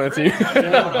start on a team.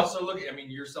 And also look at,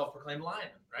 you're self-proclaimed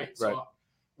lineman, right? So right.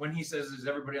 When he says, is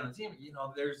everybody on the team?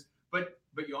 But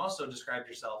you also described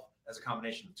yourself as a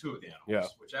combination of 2 of the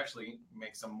animals, which actually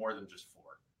makes them more than just 4,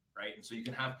 right? And so you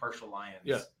can have partial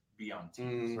lions be on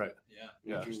teams. Right.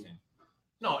 Yeah. Interesting.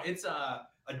 No, it's a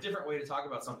different way to talk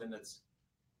about something that's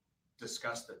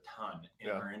discussed a ton in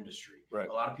our industry. Right.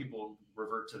 A lot of people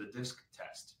revert to the DISC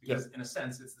test because in a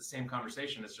sense it's the same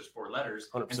conversation. It's just 4 letters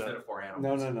 100%. Instead of 4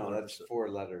 animals. No, that's 4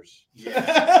 letters. Yeah.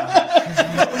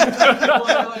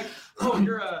 People are like, oh,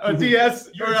 you're a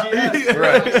DS. You're a DS.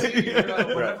 Right. You're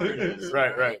whatever it is.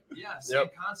 Right. Yeah,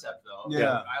 same concept though.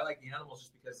 Yeah. I like the animals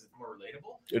just because it's more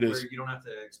relatable. It is. Where you don't have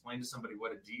to explain to somebody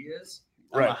what a D is.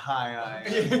 I'm a high eye.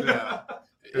 Yeah.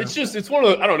 It's one of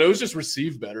the, I don't know, it's just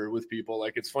received better with people.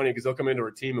 Like, it's funny because they'll come into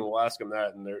our team and we'll ask them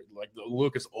that, and they're like, the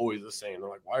look is always the same. They're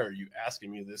like, why are you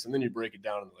asking me this? And then you break it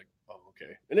down and they're like, oh,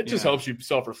 okay. And it just helps you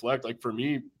self-reflect. Like, for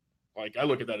me, like, I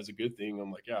look at that as a good thing. I'm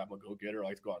like, yeah, I'm a go-getter. I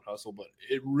like to go out and hustle, but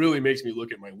it really makes me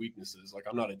look at my weaknesses. Like,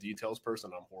 I'm not a details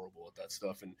person. I'm horrible at that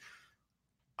stuff. And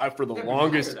I for the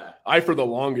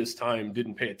longest time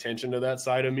didn't pay attention to that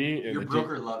side of me. And your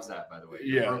broker loves that, by the way.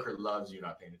 Your broker loves you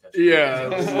not paying attention. Yeah,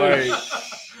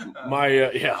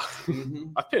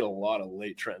 I paid a lot of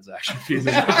late transaction fees,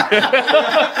 which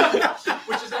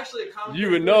is actually a common. You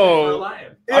would know.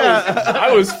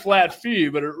 I was flat fee,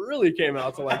 but it really came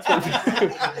out to like 10.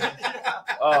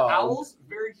 Owls,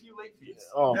 very few late fees.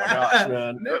 Oh my gosh,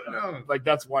 man! No. Like,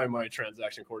 that's why my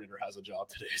transaction coordinator has a job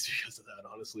today, is because of that,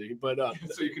 honestly. But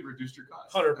so you could reduce your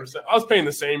costs. 100%. I was paying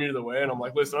the same either way, and I'm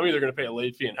like, listen, I'm either going to pay a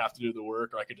late fee and have to do the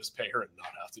work, or I could just pay her and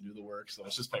not have to do the work. So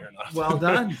let's just pay her not. Well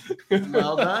done.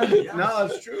 Well done. Yeah. No,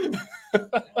 that's true.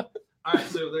 All right,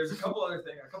 so there's a couple other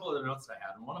notes that I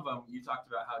had, and one of them you talked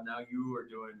about how now you are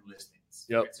doing listings.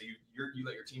 Yep. Right? So you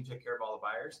let your team take care of all the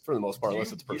buyers For the most part,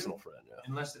 unless it's a personal friend. Yeah.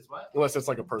 Unless it's what? Unless it's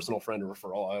like a personal friend or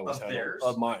referral, I always Of have theirs?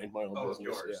 of mine, my own Oh, business.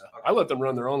 yours. Yeah. Okay. I let them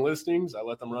run their own listings. I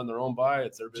let them run their own buy.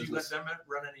 It's their Do you let business. them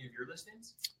run any of your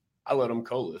listings? I let them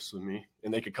co-list with me,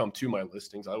 and they could come to my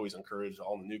listings. I always encourage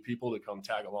all the new people to come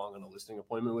tag along on a listing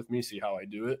appointment with me, see how I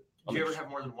do it. Do you ever have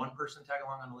more than one person tag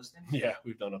along on a listing? Yeah,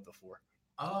 we've done up to 4.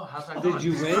 Oh, how's that Did going?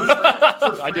 you win?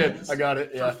 I did. I got it.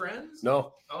 Yeah. For friends?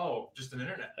 No. Oh, just an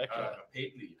internet. Heck yeah. A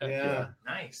paid lead. Heck Yeah.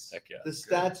 Nice. Heck yeah. The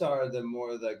stats are the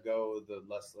more that go, the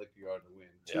less likely you are to win.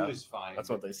 2 Yeah. is fine. That's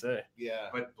what they say. Yeah.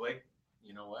 But Blake,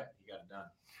 you know what? You got it done.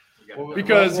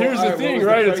 Because Well, here's all the right, thing, what was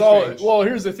right? the It's price all range? well.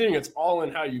 Here's the thing. It's all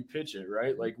in how you pitch it,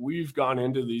 right? Like, we've gone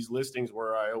into these listings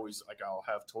where I always I'll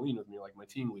have Tolene with me, like my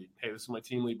team lead. Hey, this is my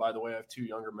team lead. By the way, I have 2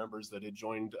 younger members that had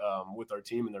joined with our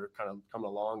team, and they're kind of coming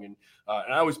along. And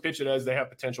I always pitch it as they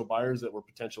have potential buyers that were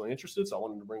potentially interested. So I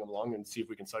wanted to bring them along and see if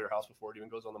we can sell your house before it even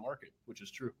goes on the market, which is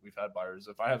true. We've had buyers.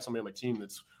 If I have somebody on my team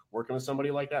that's working with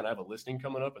somebody like that, and I have a listing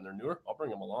coming up and they're newer, I'll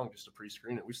bring them along just to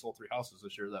pre-screen it. We sold 3 houses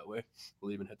this year that way.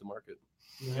 We'll even hit the market.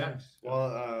 Yeah.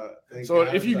 Well, So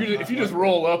if you just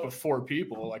roll up with 4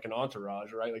 people, like an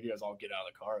entourage, right? Like, you guys all get out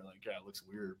of the car, and like, yeah, it looks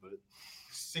weird, but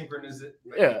Synchronize it.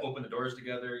 Like, Yeah. You open the doors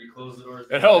together. You close the doors. it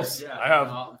together. helps. Yeah. I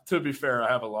have, to be fair, I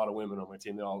have a lot of women on my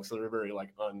team. So they're very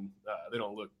like they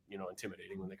don't look,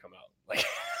 intimidating when they come out. Like,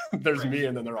 there's me,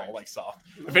 and then they're all like soft.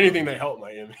 If anything, they help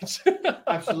my image.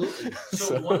 Absolutely.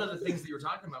 So one of the things that you were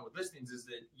talking about with listings is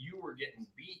that you were getting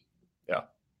beat. Yeah.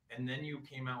 And then you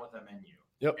came out with a menu.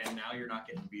 Yep. And now you're not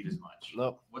getting beat as much.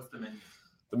 Nope. What's the menu?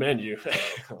 The menu,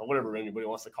 whatever anybody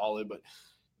wants to call it, but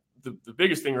the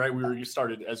biggest thing, right? You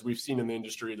started, as we've seen in the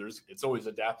industry, it's always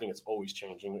adapting, it's always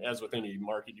changing, as with any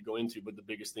market you go into. But the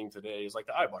biggest thing today is like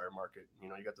the iBuyer market. You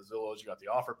got the Zillows, you got the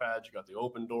offer pads, you got the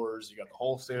open doors, you got the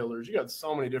wholesalers, you got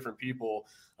so many different people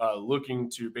looking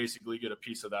to basically get a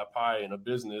piece of that pie in a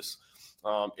business.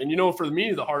 And for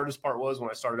me, the hardest part was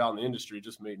when I started out in the industry, it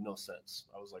just made no sense.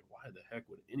 I was like, why the heck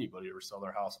would anybody ever sell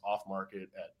their house off market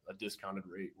at a discounted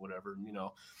rate, whatever,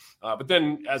 but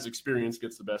then as experience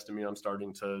gets the best of me, I'm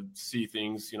starting to see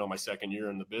things, my second year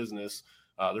in the business,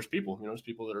 there's people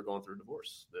that are going through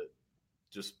divorce that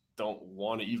just don't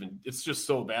want to even, it's just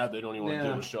so bad. They don't even want to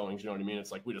deal with showings. You know what I mean?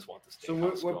 It's like, we just want this. So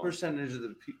what percentage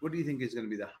of what do you think is going to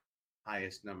be the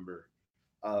highest number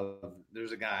of,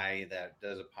 there's a guy that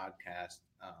does a podcast.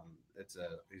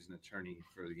 He's an attorney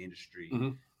for the industry.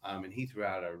 Mm-hmm. And he threw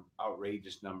out an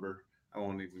outrageous number. I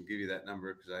won't even give you that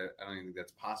number because I don't even think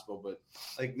that's possible. But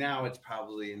like now it's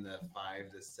probably in the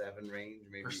 5 to 7 range,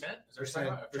 maybe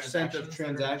percent of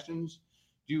transactions.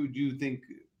 Do you think,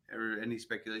 or any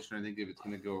speculation, I think if it's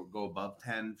going to go above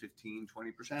 10, 15,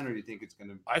 20%, or do you think it's going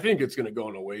to? I think it's going to go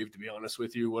in a wave, to be honest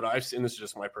with you. What I've seen, this is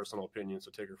just my personal opinion,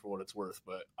 so take it for what it's worth,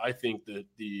 but I think that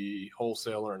the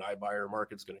wholesaler and iBuyer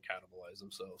market's going to cannibalize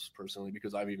themselves personally,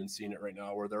 because I've even seen it right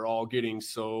now where they're all getting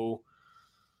so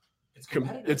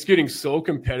it's getting so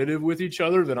competitive with each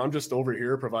other that I'm just over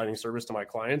here providing service to my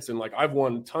clients. And like, I've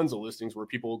won tons of listings where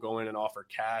people will go in and offer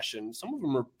cash, and some of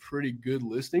them are pretty good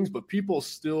listings, but people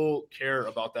still care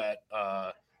about that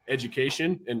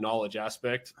education and knowledge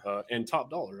aspect and top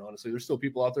dollar. Honestly, there's still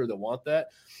people out there that want that.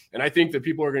 And I think that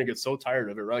people are going to get so tired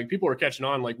of it, right? Like, people are catching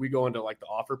on. Like, we go into like the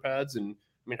offer pads, and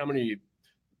I mean,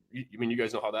 you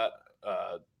guys know how that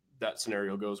that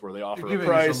scenario goes where they offer You're a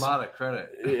price. us a lot of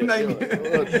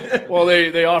credit. Well,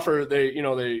 they offer,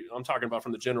 I'm talking about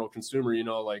from the general consumer,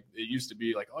 like it used to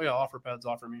be like, oh yeah, offer pads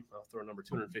offer me, I'll throw a number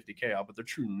 $250K out, but their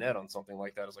true net on something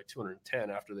like that is like 210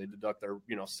 after they deduct their,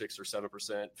 6 or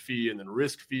 7% fee and then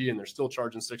risk fee, and they're still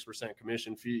charging 6%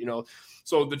 commission fee,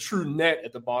 so the true net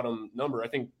at the bottom number, I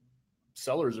think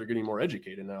sellers are getting more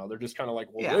educated now. They're just kind of like,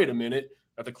 well, wait a minute,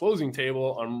 at the closing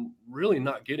table, I'm really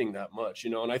not getting that much,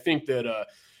 and I think that,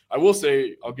 I will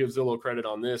say I'll give Zillow credit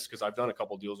on this because I've done a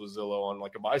couple deals with Zillow on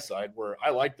like a buy side where I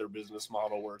like their business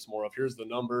model where it's more of here's the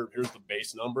number, here's the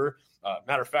base number.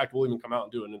 Matter of fact, we'll even come out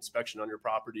and do an inspection on your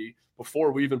property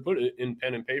before we even put it in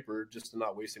pen and paper just to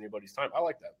not waste anybody's time. I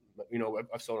like that.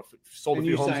 I've sold a few homes.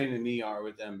 You signed an ER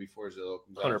with them before Zillow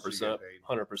comes out.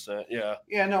 100%. Yeah.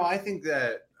 Yeah. No, I think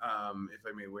that if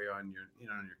I may weigh on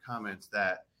your comments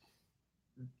that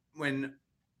when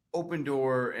Open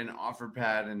Door and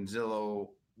OfferPad and Zillow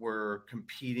were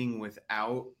competing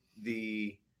without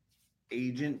the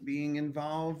agent being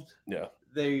involved. Yeah.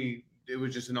 It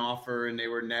was just an offer and they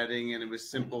were netting and it was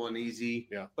simple and easy.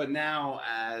 Yeah. But now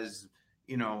as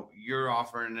you're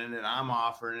offering it and I'm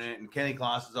offering it and Kenny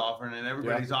Kloss is offering it and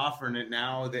everybody's offering it.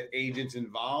 Now the agent's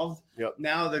involved. Yep.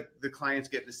 Now the clients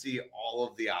get to see all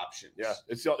of the options. Yeah.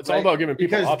 It's all about giving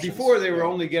people because options. Before they were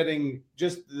only getting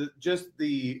just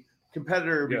the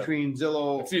competitor between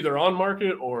Zillow. It's either on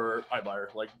market or iBuyer,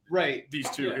 like these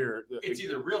two here. It's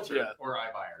either realtor or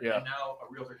iBuyer. Yeah. And now a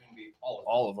realtor can be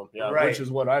all of them. Yeah. Right. Which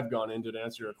is what I've gone into to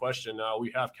answer your question. Now we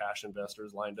have cash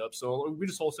investors lined up. So we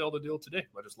just wholesale the deal today.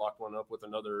 I just locked one up with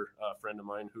another friend of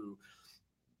mine who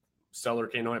seller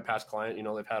came on a past client,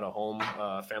 they've had a home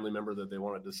family member that they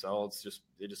wanted to sell. It's just,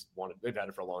 they've had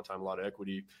it for a long time, a lot of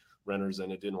equity renters,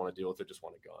 and it didn't want to deal with it, just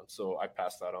want it gone. So I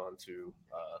passed that on to,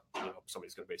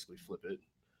 somebody's going to basically flip it.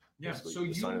 Yeah. So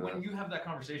when you have that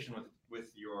conversation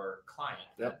with your client,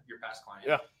 your past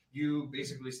client, you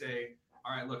basically say,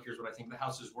 all right, look, here's what I think the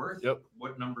house is worth. Yep.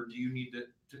 What number do you need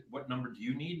what number do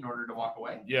you need in order to walk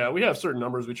away? Yeah, we have certain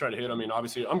numbers we try to hit. I mean,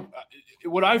 obviously,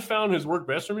 what I've found has worked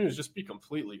best for me is just be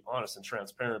completely honest and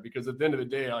transparent, because at the end of the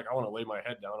day, like, I want to lay my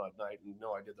head down at night and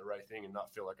know I did the right thing and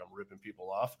not feel like I'm ripping people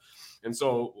off. And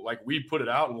so, like, we put it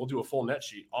out and we'll do a full net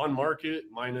sheet on market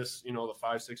minus, the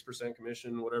 5-6%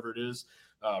 commission, whatever it is.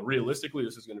 Realistically,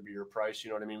 this is going to be your price. You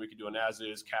know what I mean? We could do an as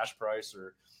is cash price,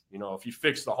 or, if you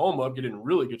fix the home up, get it in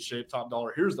really good shape, top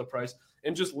dollar, here's the price,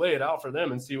 and just lay it out for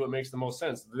them and see what makes the most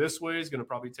sense. This way is going to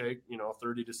probably take,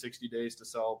 30 to 60 days to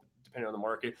sell, depending on the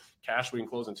market. Cash, we can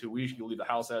close in 2 weeks. You leave the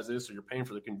house as is, so you're paying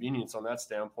for the convenience on that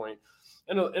standpoint.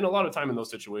 And a lot of time in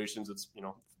those situations, it's,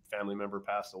 family member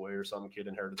passed away or some kid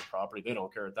inherited the property. They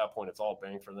don't care at that point. It's all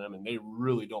bang for them, and they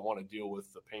really don't want to deal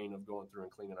with the pain of going through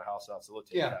and cleaning a house out. So they'll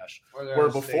take cash. Where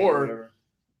before,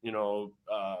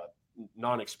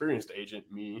 non-experienced agent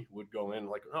me would go in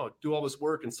like, do all this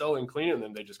work and sell it and clean it, and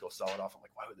then they just go sell it off. I'm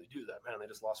like, why would they do that, man? They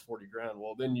just lost $40,000.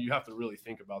 Well, then you have to really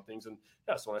think about things. And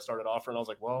so when I started offering, I was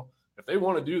like, well, if they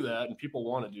want to do that and people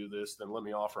want to do this, then let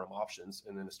me offer them options.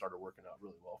 And then it started working out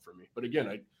really well for me. But again,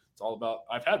 it's all about,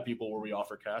 I've had people where we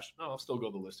offer cash. No, I'll still go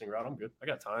the listing route. I'm good. I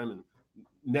got time, and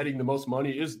netting the most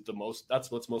money is that's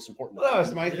what's most important. Well, that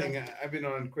was my thing. I've been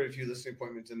on quite a few listing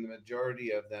appointments, and the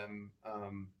majority of them,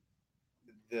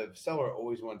 the seller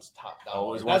always wants top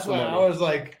dollar. That's why I was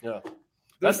like,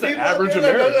 that's the average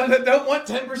American. That don't want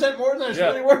 10% more than it's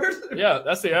really worth. Yeah,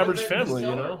 that's the average family. The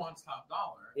seller wants top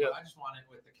dollar. Yeah. I just want it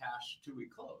with the cash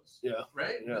 2-week close. Yeah.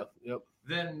 Right. Yeah. Yep.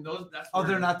 Then that's.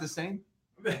 They're not the same.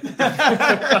 That's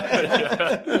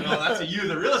a you,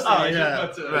 the real estate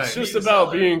agent. But, it's just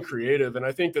about being creative, and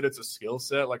I think that it's a skill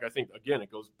set. Like, I think again,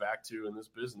 it goes back to, in this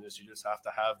business, you just have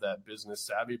to have that business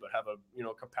savvy, but have a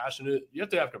compassionate. You have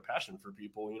to have compassion for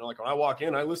people. Like, when I walk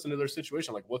in, I listen to their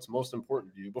situation. Like, what's most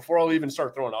important to you before I'll even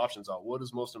start throwing options out. What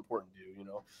is most important to you?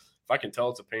 If I can tell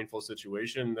it's a painful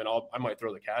situation, then I might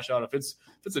throw the cash out. If it's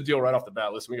a deal right off the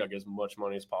bat, listen, we got to get as much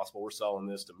money as possible. We're selling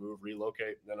this to move,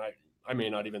 relocate. Then I may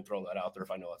not even throw that out there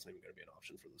if I know that's not even going to be an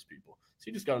option for those people. So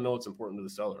you just got to know what's important to the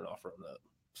seller and offer them that.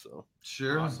 So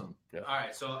sure. Awesome. Yeah. All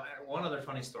right. So one other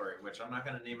funny story, which I'm not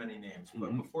going to name any names,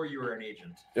 but before you were an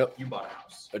agent, you bought a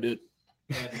house. I did.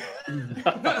 And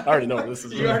I already know where this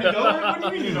is going. You already know? What do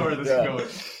you mean you know where this is going?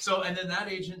 So, and then that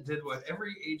agent did what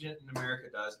every agent in America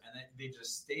does, and they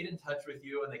just stayed in touch with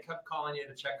you, and they kept calling you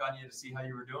to check on you to see how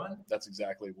you were doing? That's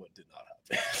exactly what did not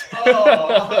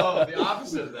happen. The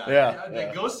opposite of that. Yeah.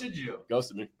 They ghosted you.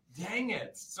 Ghosted me. Dang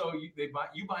it. So you buy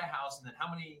a house, and then how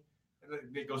many,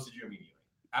 they ghosted you immediately?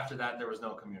 after that, there was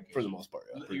no communication. For the most part,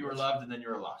 yeah. You were loved and then you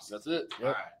were lost. That's it. Yep.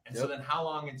 All right. And so then how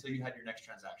long until you had your next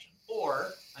transaction? Or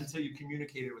until you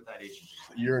communicated with that agent?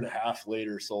 A year and a half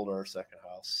later, sold our second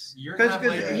house. Year and a half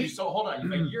later, you sold, hold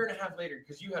on, a year and a half later,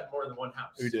 because you had more than one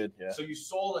house. We did, yeah. So you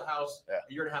sold a house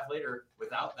a year and a half later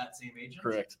without that same agent?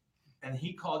 Correct. And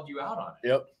he called you out on it.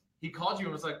 Yep. He called you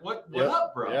and was like, what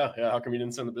up, bro? Yeah. How come you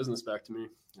didn't send the business back to me?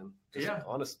 And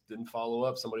honest, didn't follow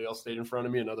up. Somebody else stayed in front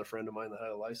of me, another friend of mine that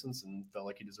had a license, and felt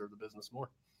like he deserved the business more.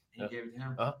 He gave it to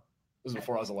him? This was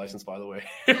before I was a licensed, by the way.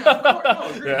 Yeah,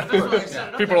 of course.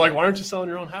 No, people are like, why aren't you selling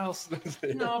your own house?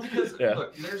 No, because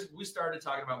look, we started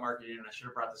talking about marketing, and I should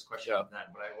have brought this question up then.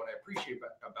 But what I appreciate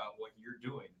about what you're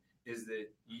doing is that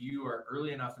you are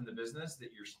early enough in the business that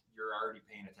you're already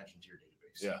paying attention to your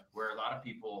database. Yeah. Where a lot of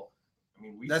people, I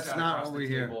mean, that's not what we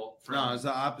hear. No, it's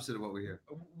the opposite of what we hear.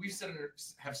 We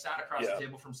have sat across the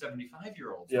table from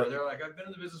 75-year-olds where they're like, I've been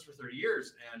in the business for 30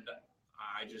 years and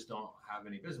I just don't have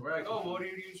any business. We're like, oh, what do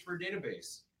you use for a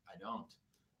database? I don't.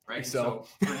 Right? Excel.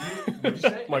 So for you, what'd you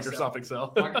say? Microsoft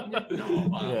Excel.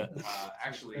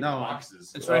 Actually, no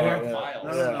boxes. It's right here. Files.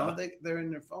 No, they're in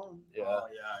their phone. Yeah. Oh,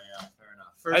 yeah. Fair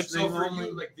enough. So for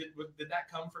you, like, did that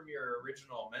come from your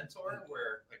original mentor?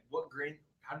 Where, like, what grade?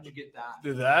 How did you get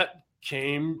that? That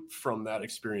came from that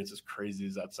experience, as crazy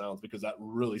as that sounds, because that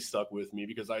really stuck with me.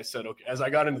 Because I said, okay, as I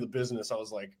got into the business, I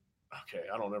was like, okay,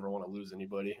 I don't ever want to lose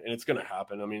anybody, and it's going to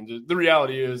happen. I mean, the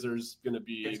reality is it's going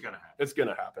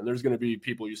to happen. There's going to be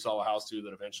people you sell a house to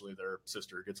that eventually their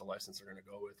sister gets a license they're going to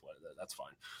go with. That's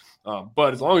fine.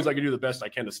 But as long as I can do the best I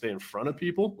can to stay in front of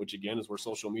people, which again is where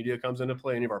social media comes into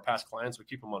play. Any of our past clients, we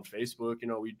keep them on Facebook. You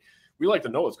know, we like to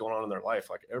know what's going on in their life.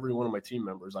 Like every one of my team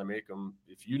members, I make them,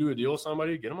 if you do a deal with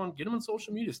somebody, get them on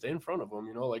social media, stay in front of them,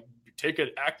 you know, like take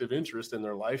an active interest in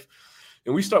their life.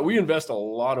 And we invest a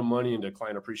lot of money into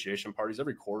client appreciation parties.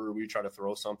 Every quarter, we try to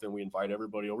throw something. We invite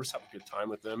everybody over, just have a good time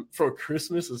with them. For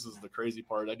Christmas, this is the crazy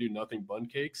part. I do nothing bun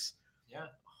cakes. Yeah.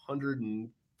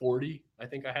 140, I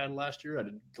think I had last year. I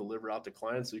did deliver out to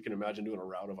clients. So you can imagine doing a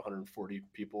route of 140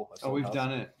 people. We've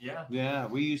done it. Yeah. Yeah.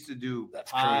 We used to do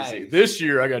That's crazy. This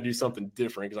year, I got to do something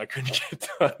different because I couldn't get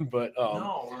done. But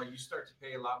you start to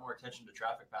pay a lot more attention to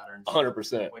traffic patterns.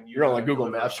 100%. When you're on like Google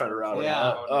Maps trying to route it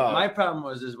out. My problem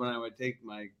was when I would take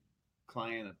my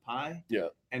client a pie. Yeah.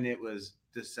 And it was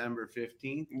December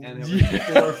 15th and it was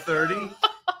 4:30.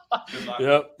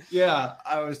 Yep. Yeah,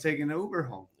 I was taking an Uber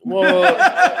home. Well,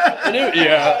 and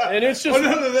it's just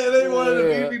they wanted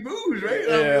to feed me booze, right?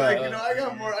 And I'm like, I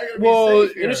got more. I gotta be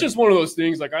safe here. And it's just one of those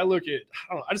things. Like I look at,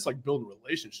 I just like building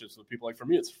relationships with people. Like for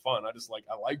me, it's fun. I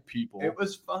like people. It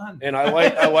was fun, and I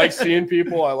like seeing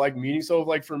people. I like meeting. So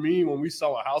like for me, when we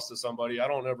sell a house to somebody,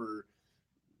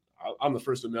 I'm the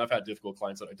first to admit I've had difficult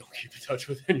clients that I don't keep in touch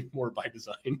with anymore by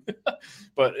design.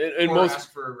 But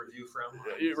ask for a review from.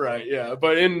 Right, yeah.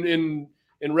 But in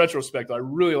retrospect, I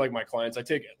really like my clients. I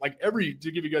take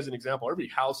to give you guys an example, every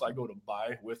house I go to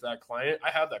buy with that client, I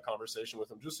have that conversation with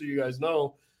them. Just so you guys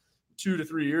know, 2 to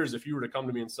 3 years, if you were to come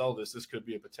to me and sell this could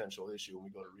be a potential issue when we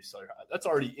go to resell your house. That's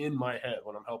already in my head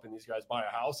when I'm helping these guys buy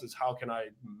a house is how can I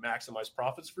maximize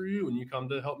profits for you when you come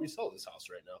to help me sell this house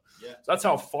right now. Yeah. So that's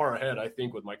how far ahead I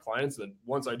think with my clients that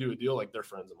once I do a deal, like they're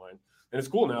friends of mine. And it's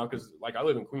cool now because like I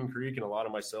live in Queen Creek and a lot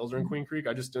of my sales are in Queen Creek.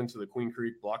 I just went to the Queen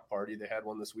Creek block party. They had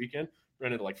one this weekend.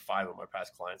 Ran into like 5 of my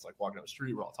past clients, like walking down the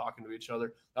street. We're all talking to each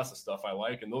other. That's the stuff I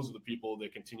like. And those are the people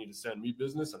that continue to send me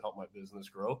business and help my business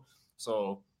grow.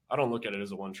 So I don't look at it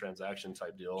as a one transaction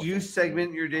type deal. Do you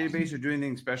segment your database or do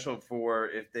anything special for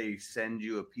if they send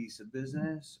you a piece of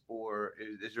business, or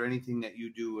is there anything that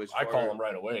you do I call them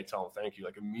right away, tell them thank you.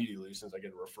 Like immediately, since I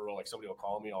get a referral, like somebody will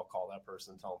call me, I'll call that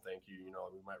person, tell them thank you. You know,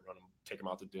 we might take them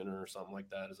out to dinner or something like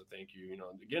that as a thank you. You know,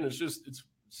 again, it's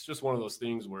just one of those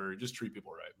things where you just treat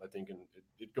people right. I think, and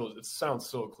it sounds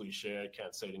so cliche. I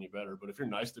can't say it any better, but if you're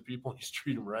nice to people and you just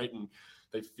treat them right and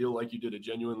they feel like you did a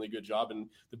genuinely good job, and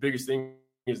the biggest thing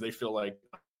is they feel like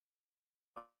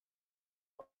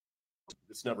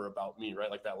it's never about me, right?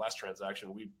 Like that last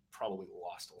transaction, we probably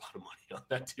lost a lot of money on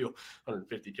that deal.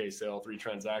 150K sale, 3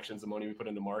 transactions, the money we put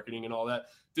into marketing and all that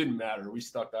didn't matter. We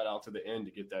stuck that out to the end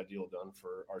to get that deal done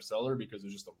for our seller because it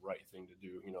was just the right thing to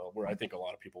do, you know, where I think a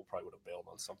lot of people probably would have bailed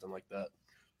on something like that.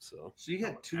 So you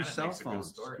got 2 cell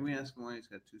phones. Can we ask him why he's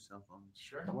got 2 cell phones?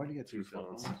 Sure. Why do you get 2 cell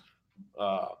phones?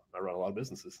 I run a lot of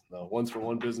businesses. No, one's for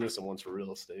one business and one's for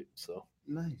real estate. So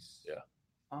nice. Yeah.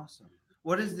 Awesome.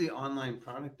 What is the online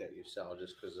product that you sell?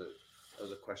 Just because of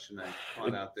the question I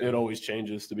found out there. It always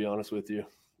changes, to be honest with you.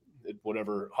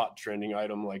 Whatever hot trending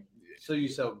item, like. So you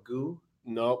sell goo?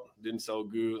 Nope, didn't sell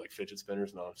goo, like fidget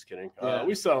spinners. No, I'm just kidding. Yeah.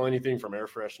 We sell anything from air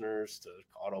fresheners to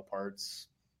auto parts,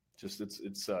 Just it's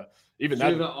So even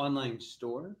that. you have an online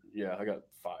store? Yeah, I got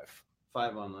 5.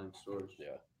 5 online stores.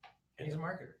 Yeah. And he's a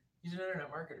marketer. He's an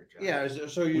internet marketer, John. Yeah,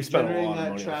 so you're generating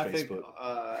that traffic through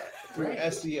Right.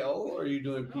 SEO, or are you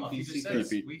doing No, PPC? he just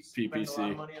said we spend a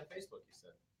lot of money on Facebook, he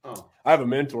said. Oh, I have a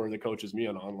mentor that coaches me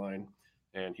on online,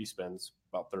 and he spends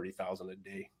about $30,000 a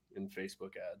day in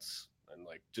Facebook ads and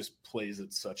like just plays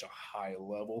at such a high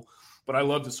level. But I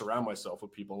love to surround myself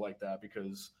with people like that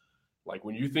because like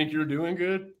when you think you're doing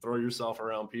good, throw yourself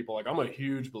around people. Like I'm a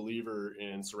huge believer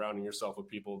in surrounding yourself with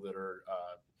people that are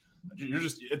you're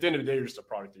just at the end of the day, you're just a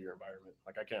product of your environment.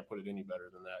 Like I can't put it any better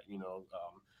than that. You know,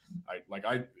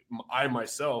 I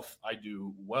myself, I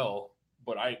do well,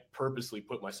 but I purposely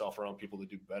put myself around people that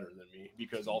do better than me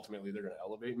because ultimately they're going to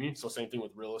elevate me. So same thing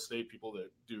with real estate, people that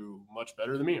do much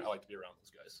better than me. I like to be around those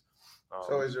guys.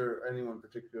 So is there anyone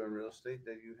particular in real estate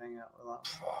that you hang out with a lot?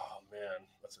 Oh man,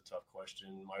 that's a tough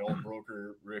question. My old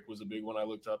broker, Rick, was a big one I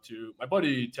looked up to. My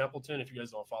buddy Templeton, if you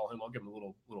guys don't follow him, I'll give him a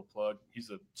little plug.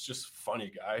 He's just funny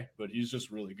guy, but he's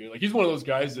just really good. Like he's one of those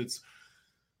guys he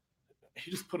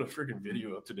just put a freaking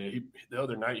video up today. The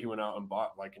other night he went out and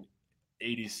bought like an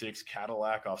 86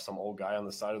 Cadillac off some old guy on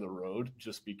the side of the road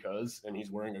just because, and he's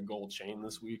wearing a gold chain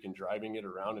this week and driving it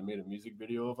around and made a music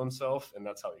video of himself, and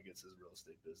that's how he gets his real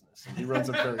estate business. And he runs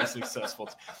a very successful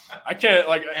I can't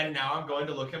like and now I'm going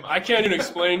to look him up. I can't even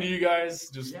explain to you guys.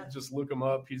 Just look him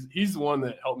up. He's the one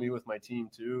that helped me with my team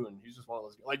too, and he's just one of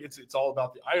those like it's all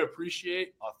about I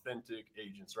appreciate authentic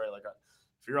agents, right? Like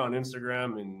if you're on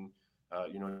Instagram and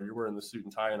you're wearing the suit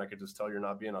and tie and I could just tell you're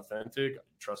not being authentic,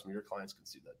 trust me, your clients can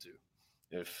see that too.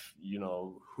 If you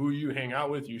know who you hang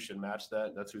out with, you should match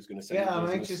that. That's who's going to say. Yeah,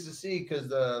 I'm anxious to see because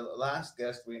the last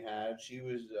guest we had, she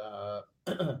was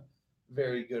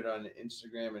very good on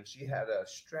Instagram and she had a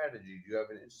strategy. Do you have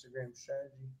an Instagram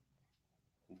strategy?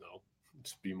 No,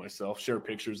 just be myself. Share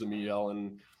pictures of me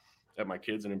yelling at my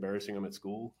kids and embarrassing them at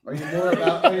school. Are you more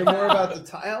about the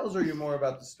tiles or are you more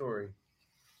about the story?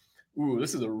 Ooh,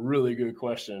 this is a really good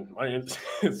question.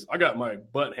 I got my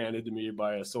butt handed to me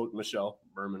by Michelle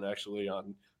Berman, actually,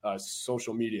 on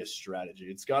social media strategy.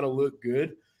 It's got to look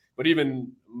good, but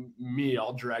even me,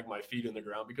 I'll drag my feet in the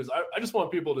ground because I just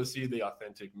want people to see the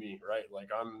authentic me, right? Like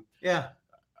I'm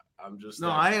just. No,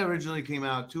 I originally came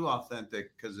out too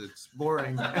authentic because it's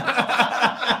boring.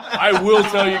 I will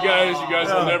tell you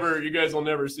guys will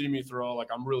never see me throw like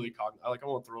I'm really I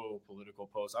won't throw a political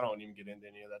post. I don't even get into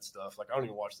any of that stuff. Like I don't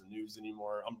even watch the news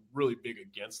anymore. I'm really big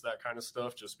against that kind of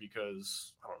stuff just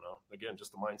because I don't know. Again,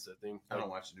 just the mindset thing. I don't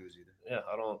watch the news either. Yeah,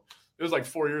 I don't. It was like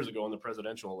 4 years ago when the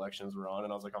presidential elections were on,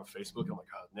 and I was like on Facebook. I'm like,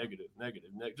 negative.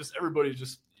 Just everybody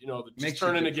just just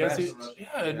turning against it.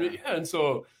 Yeah, and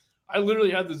so. I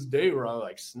literally had this day where I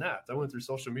like snapped. I went through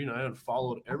social media. I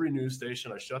unfollowed every news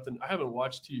station. I haven't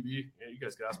watched TV. You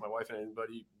guys can ask my wife and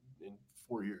anybody in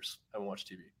 4 years. I haven't watched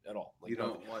TV at all. Like, you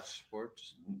don't watch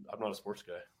sports? I'm not a sports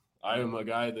guy. I am a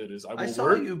guy that is. I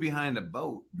saw you behind a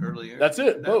boat earlier. That's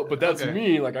it, boat. But that's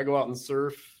me. Like I go out and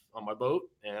surf on my boat,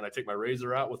 and I take my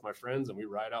razor out with my friends, and we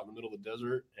ride out in the middle of the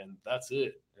desert, and that's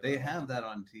it. They have that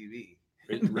on TV.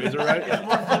 Razor right?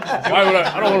 Why would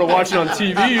I don't want to watch it on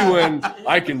TV when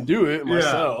I can do it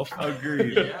myself. Yeah,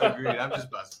 agreed. I'm just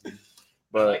busting.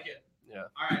 But I like it. Yeah.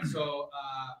 All right. So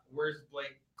where's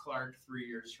Blake Clark 3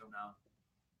 years from now?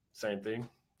 Same thing.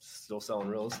 Still selling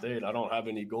real estate. I don't have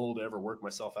any goal to ever work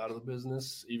myself out of the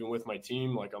business. Even with my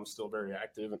team, like I'm still very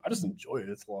active and I just enjoy it.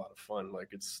 It's a lot of fun. Like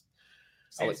it's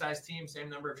same size team, same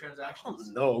number of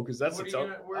transactions. No, because that's where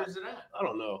is it at? I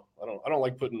don't know. I don't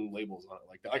like putting labels on it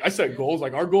like that. Like I set goals.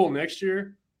 Like our goal next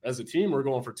year as a team, we're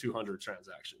going for 200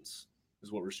 transactions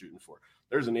is what we're shooting for.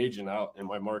 There's an agent out in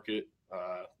my market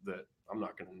that I'm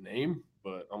not going to name,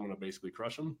 but I'm going to basically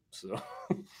crush him. So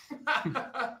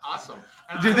awesome.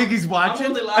 Do you think he's watching?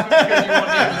 I'm only laughing because you want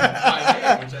to name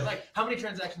my name, which I like. How many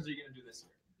transactions are you going to do this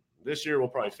year? This year we'll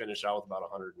probably finish out with about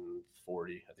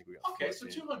 140. I think we got. Okay,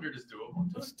 14. So 200 is doable.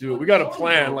 Let's do it. We got a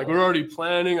plan. Like we're already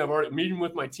planning. I've already meeting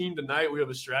with my team tonight. We have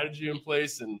a strategy in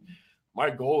place, and my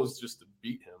goal is just to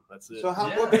beat him. That's it. So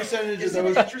what percentage is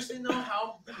those? It interesting though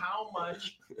how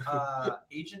much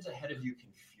agents ahead of you can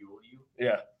fuel you?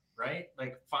 Yeah. Right.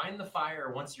 Like find the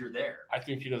fire once you're there. I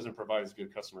think he doesn't provide as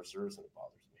good customer service, and it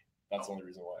bothers me. That's the only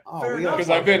reason why. Oh,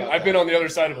 because I've been on the other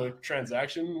side of a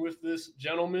transaction with this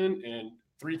gentleman and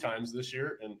 3 times this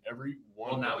year, and every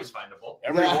one. Well, now he's findable.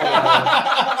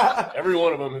 Every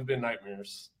one of them have been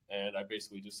nightmares, and I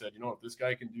basically just said, if this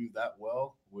guy can do that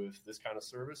well with this kind of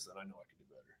service, then I know I can do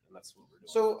better, and that's what we're doing.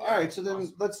 So, all right, so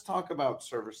then let's talk about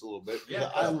service a little bit. Yeah,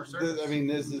 I mean,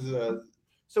 this is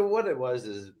So what it was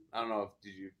is, I don't know if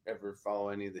did you ever follow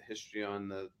any of the history on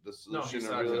the solution?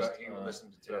 No, he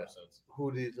listened to 2 episodes.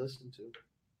 Who did you listen to?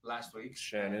 Last week,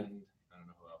 Shannon. And I don't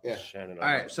know who else. Yeah, Shannon. All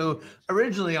right. So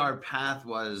originally our path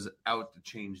was out to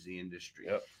change the industry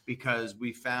because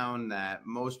we found that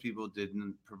most people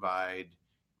didn't provide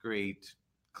great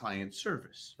client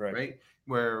service, right?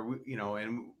 Where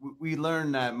we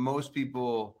learned that most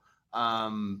people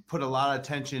put a lot of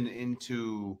attention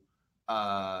into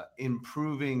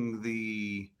improving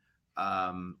the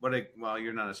well,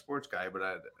 you're not a sports guy, but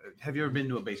have you ever been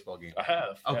to a baseball game? I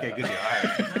have. Okay, good deal.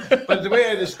 All right. But the way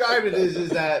I describe it is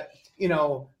that,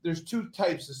 there's 2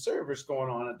 types of service going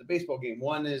on at the baseball game.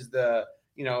 One is the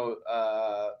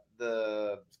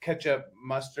ketchup,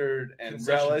 mustard, and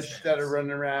relish that are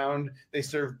running around. They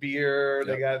serve beer.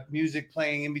 They got music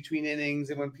playing in between innings.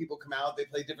 And when people come out, they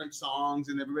play different songs,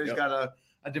 and everybody's got a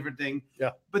different thing. Yeah.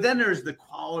 But then there's the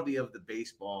quality of the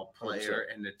baseball player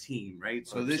 100%. And the team, right?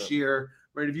 So 100%. This year,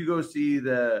 right, if you go see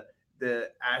the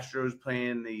Astros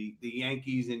playing the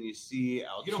Yankees and you see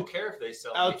you don't care if they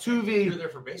sell Altuve, you're there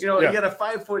for baseball. You got a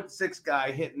 5'6"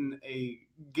 guy hitting a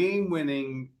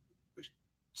game-winning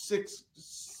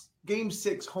Game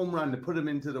 6 home run to put him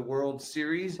into the World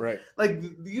Series. Right. Like,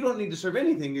 you don't need to serve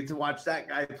anything to watch that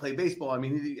guy play baseball. I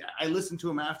mean, I listened to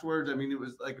him afterwards. I mean, it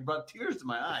was like brought tears to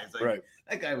my eyes. Like,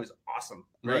 that guy was awesome.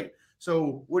 Right.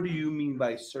 So what do you mean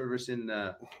by service in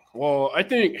the? Well, I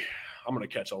think I'm going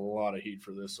to catch a lot of heat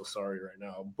for this. So sorry right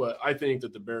now, but I think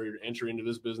that the barrier to entry into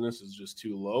this business is just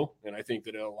too low. And I think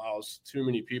that it allows too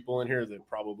many people in here that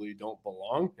probably don't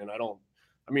belong. And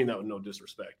I mean that with no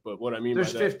disrespect, but what I mean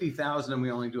there's 50,000 and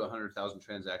we only do 100,000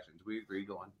 transactions. We agree.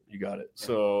 Go on. You got it. Yeah.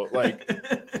 So like,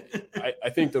 I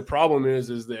think the problem is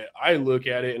that I look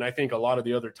at it, and I think a lot of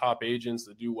the other top agents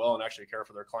that do well and actually care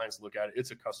for their clients look at it.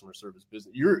 It's a customer service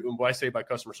business. When I say by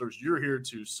customer service, you're here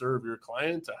to serve your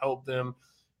client, to help them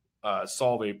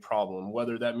solve a problem.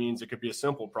 Whether that means it could be a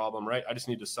simple problem, right? I just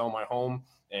need to sell my home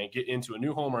and get into a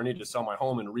new home, or I need to sell my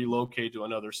home and relocate to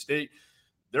another state.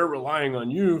 They're relying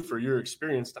on you for your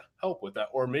experience to help with that.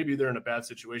 Or maybe they're in a bad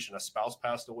situation. A spouse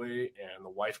passed away and the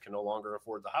wife can no longer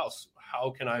afford the house.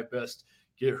 How can I best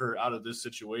get her out of this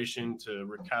situation to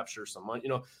recapture some money?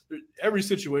 Every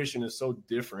situation is so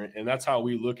different. And that's how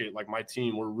we look at, like, my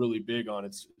team. We're really big on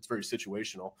it's very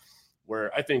situational,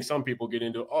 where I think some people get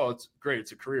into, oh, it's great,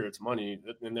 it's a career, it's money.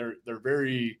 And they're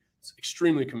very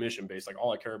extremely commission based. Like,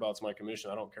 all I care about is my commission.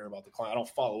 I don't care about the client. I don't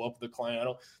follow up with the client.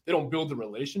 They don't build the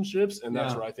relationships. And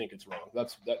that's where I think it's wrong.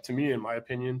 That to me, in my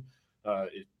opinion,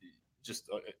 it just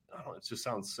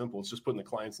sounds simple. It's just putting the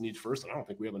client's needs first. And I don't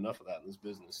think we have enough of that in this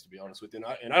business, to be honest with you.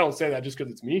 And I don't say that just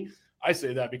because it's me. I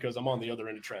say that because I'm on the other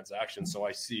end of transactions. So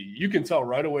I see, you can tell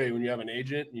right away when you have an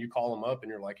agent and you call them up and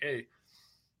you're like, hey,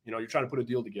 you're trying to put a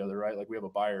deal together, right? Like, we have a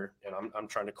buyer and I'm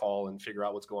trying to call and figure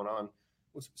out what's going on.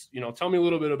 Tell me a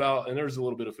little bit about, and there's a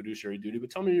little bit of fiduciary duty, but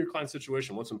tell me your client's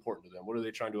situation. What's important to them? What are they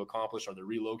trying to accomplish? Are they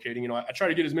relocating? I try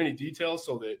to get as many details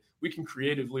so that we can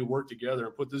creatively work together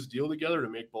and put this deal together to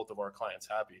make both of our clients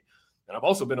happy. And I've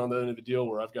also been on the end of the deal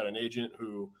where I've got an agent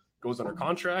who goes under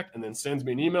contract and then sends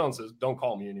me an email and says, don't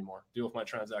call me anymore. Deal with my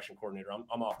transaction coordinator.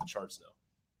 I'm off the charts now.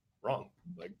 Wrong.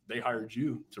 Like, they hired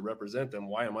you to represent them.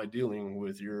 Why am I dealing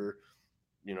with your,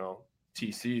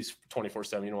 TCs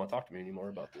 24/7? You don't want to talk to me anymore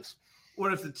about this.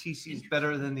 What if the TC is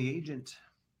better than the agent?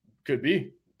 Could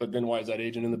be, but then why is that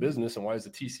agent in the business, and why is the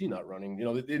TC not running?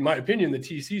 In my opinion, the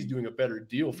TC is doing a better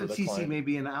deal for the TC client. May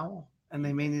be an owl, and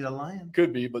they may need a lion.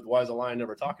 Could be, but why is a lion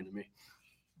never talking to me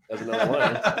as another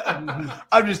lion?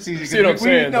 I'm just teasing. See what I'm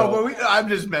saying? No, but I'm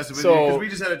just messing with you, because we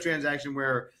just had a transaction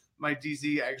where my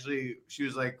TC actually, she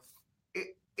was like,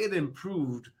 it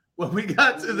improved when we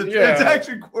got to the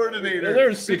transaction coordinator,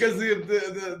 because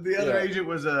the other agent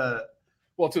was a.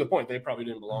 Well, to the point, they probably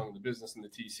didn't belong in the business, and the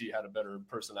TC had a better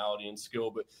personality and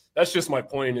skill. But that's just my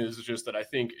point, is just that I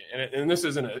think, and this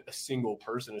isn't a single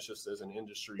person, it's just as an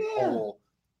industry whole,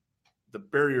 the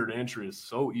barrier to entry is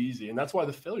so easy. And that's why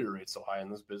the failure rate's so high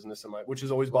in this business, which has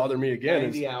always bothered me again.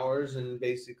 90 hours and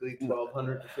basically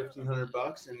 $1,200 to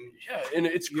 $1,500. And and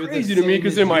it's crazy to me,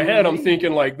 because in my head, I'm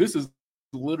thinking, like, this is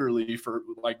literally for,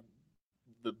 like,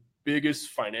 the biggest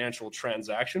financial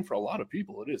transaction for a lot of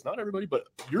people. It is not everybody, but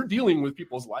you're dealing with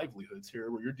people's livelihoods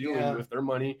here, where you're dealing with their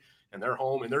money and their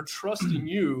home, and they're trusting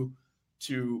you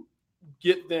to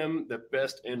get them the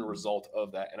best end result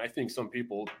of that. And I think some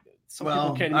people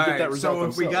can't even get that result. So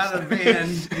if we got a van,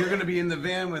 you're going to be in the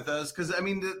van with us, because I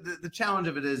mean the challenge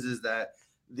of it is that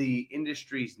the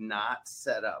industry's not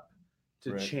set up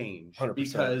to change 100%.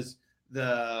 Because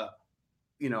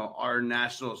our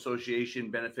national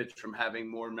association benefits from having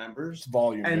more members. It's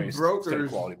volume, and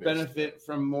brokers benefit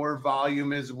from more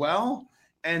volume as well,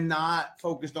 and not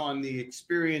focused on the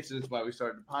experience. And that's why we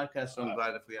started the podcast. So I'm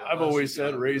glad if we have. I've always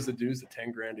said raise the dues to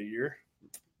 $10,000 a year.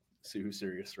 See who's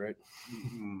serious, right?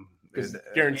 Because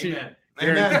guarantee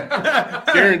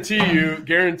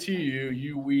you,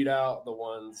 you weed out the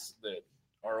ones that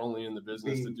are only in the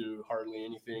business to do hardly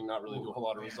anything, not really do a whole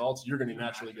lot of results. You're going to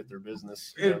naturally get their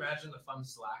business. Can you imagine the fun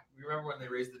Slack? Remember when they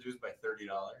raised the dues by $30?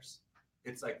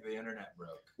 It's like the internet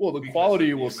broke. Well, the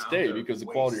quality will stay because the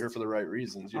quality here for the right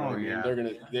reasons. You know what I mean? They're going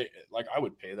to, I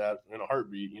would pay that in a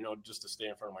heartbeat, just to stay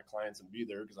in front of my clients and be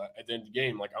there. Because at the end of the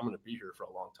game, I'm going to be here for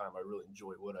a long time. I really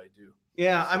enjoy what I do.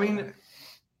 Yeah. I mean,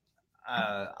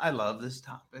 I love this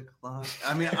topic a lot.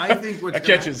 I mean, I think that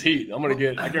catches heat. I'm going to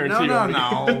get, I guarantee no,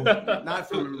 not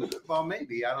from, well,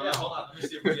 maybe. I don't know. Hold on. Let me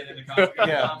see if we get into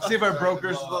coffee. See if our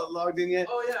broker's logged in yet.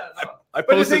 Oh, yeah. No. I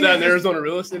posted that in the Arizona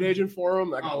Real Estate Agent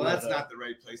Forum. That's not the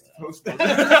right place to post that.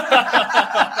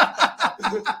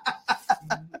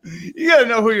 You got to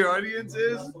know who your audience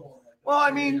is. Well,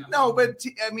 I mean, no, but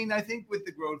I think with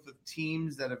the growth of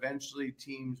teams, that eventually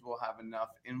teams will have enough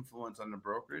influence on the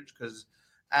brokerage, because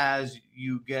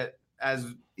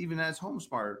even as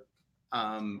HomeSmart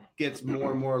gets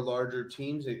more and more larger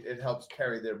teams, it helps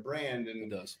carry their brand, and it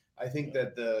does. I think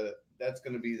that that's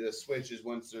going to be the switch, is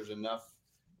once there's enough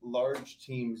large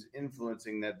teams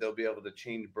influencing that, they'll be able to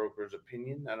change brokers'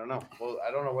 opinion. I don't know. Well,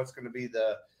 I don't know what's going to be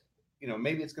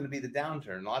maybe it's going to be the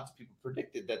downturn. Lots of people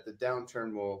predicted that the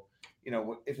downturn will,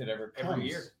 if it ever comes. Every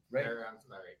year, right?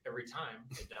 Every time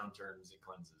it downturns, it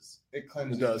cleanses. It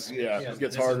cleanses. It does. Yeah. It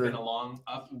gets harder. Been a long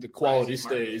the quality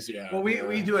stays. Yeah. Well,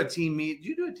 we do a team meet. Do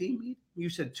you do a team meet? You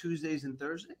said Tuesdays and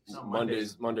Thursdays? No,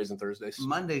 Mondays and Thursdays.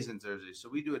 Mondays and Thursdays. So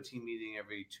we do a team meeting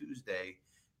every Tuesday,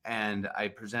 and I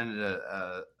presented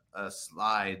a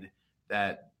slide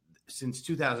that since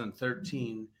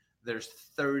 2013, there's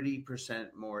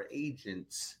 30% more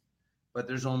agents, but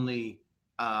there's only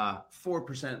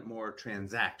 4% more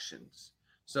transactions.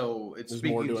 So it's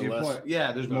speaking to your point.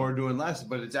 Yeah, there's more doing less,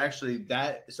 but it's actually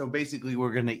that. So basically,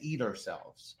 we're going to eat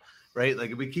ourselves, right? Like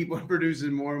if we keep on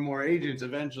producing more and more agents,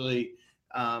 eventually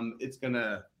it's going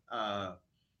to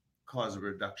cause a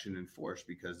reduction in force,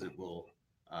 because it will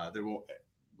there will.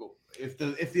 If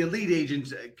the elite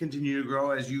agents continue to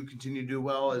grow, as you continue to do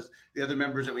well, as the other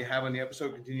members that we have on the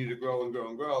episode continue to grow and grow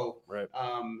and grow, right?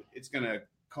 It's going to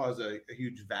cause a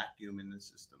huge vacuum in the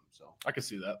system. So I can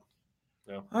see that.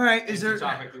 Yeah. All right. Is there a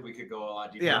topic that we could go a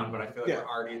lot deeper on, but I feel like we're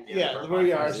already at the end of our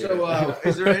we are. So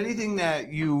is there anything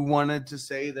that you wanted to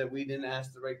say that we didn't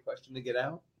ask the right question to get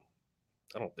out?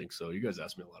 I don't think so. You guys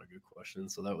asked me a lot of good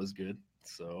questions, so that was good.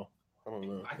 So I don't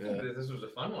know. I think that this was a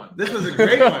fun one. This was a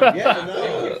great one. Yeah,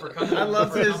 Thank you for coming. I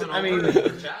love this. I mean,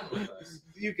 chatting with us.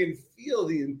 You can feel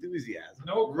the enthusiasm.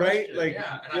 No question. Right?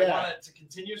 I want it to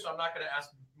continue, so I'm not going to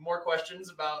ask more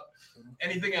questions about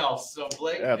anything else. So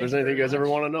Blake, if there's anything you guys ever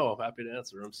want to know, I'm happy to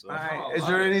answer them. So, all right. Is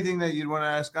there anything that you'd want to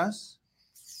ask us?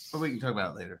 But we can talk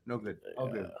about it later. No good. All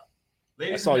good.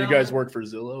 I saw you guys work for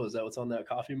Zillow. Is that what's on that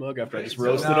coffee mug after I just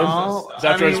roasted them? Is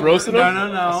that after I just roasted them?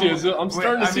 No. I'm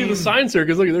starting to see the signs here,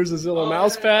 because look, there's a Zillow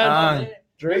mouse pad.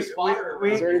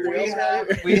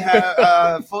 We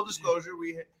have full disclosure.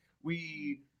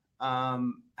 We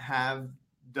have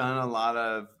done a lot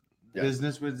of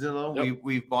business with Zillow.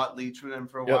 We've bought leads from them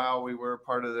for a while. We were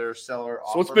part of their seller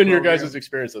offer. So what's been your guys'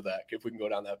 experience of that? If we can go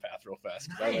down that path real fast.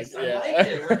 Nice. I like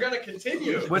it. We're gonna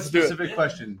continue. What specific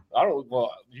question?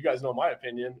 Well, you guys know my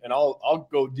opinion, and I'll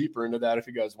go deeper into that if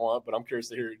you guys want, but I'm curious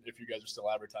to hear if you guys are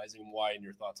still advertising, why, and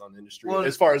your thoughts on the industry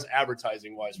as far as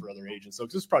advertising wise for other agents. So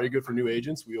this is probably good for new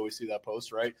agents. We always see that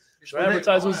post, right? Should I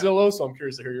advertise with Zillow? So I'm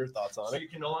curious to hear your thoughts on it. So you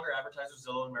can no longer advertise with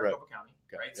Zillow in Maricopa County.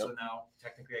 Right. So now,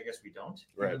 technically, I guess we don't,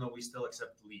 even though we still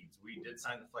accept leads. We did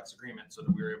sign the flex agreement so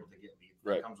that we were able to get leads.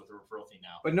 It comes with a referral fee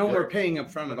now. But no, we're paying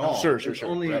up front at all. Sure.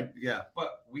 Only,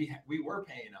 But we were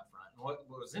paying up front. And what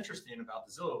was interesting about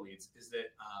the Zillow leads is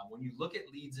that when you look at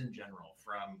leads in general,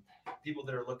 from people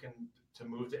that are looking to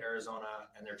move to Arizona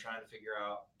and they're trying to figure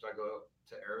out, do I go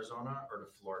to Arizona or to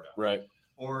Florida? Right.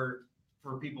 Or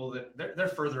for people that they're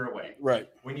further away. Right.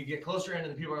 When you get closer in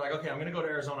and people are like, okay, I'm going to go to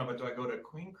Arizona, but do I go to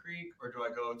Queen Creek or do I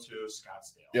go to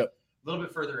Scottsdale? Yep. A little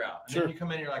bit further out. And then you come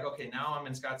in and you're like, okay, now I'm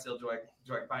in Scottsdale. Do I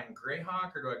buy in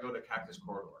Greyhawk or do I go to Cactus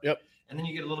Corridor? Yep. And then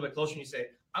you get a little bit closer and you say,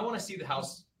 I want to see the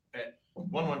house at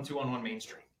 11211 Main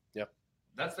Street. Yep.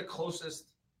 That's the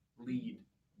closest lead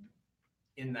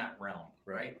in that realm,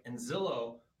 right? And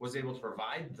Zillow was able to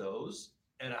provide those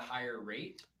at a higher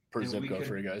rate per zip code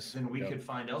for you guys than we could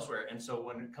find elsewhere. And so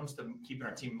when it comes to keeping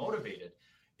our team motivated,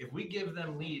 if we give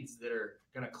them leads that are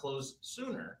going to close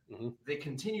sooner, they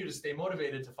continue to stay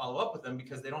motivated to follow up with them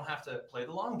because they don't have to play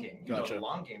the long game. You know, the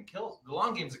long game kills. The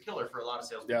long game's a killer for a lot of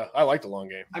sales people. Yeah, I like the long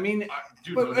game. I mean,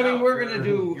 dude, but I mean, we're going to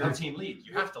do your team lead.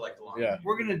 You have to like the long game.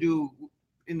 We're going to do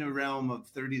in the realm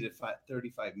of $30 to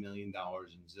 $35 million in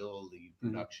Zillow lead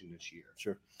production this year.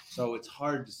 Sure. So it's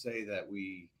hard to say that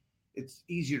it's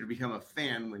easier to become a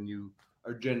fan when you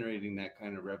are generating that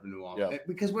kind of revenue off it.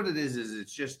 Because what it is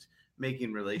it's just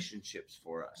making relationships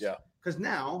for us. Yeah. Because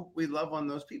now we love on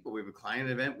those people. We have a client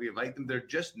event. We invite them. They're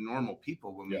just normal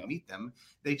people when we meet them.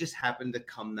 They just happen to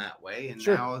come that way. And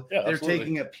now they're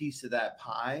taking a piece of that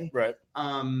pie. Right.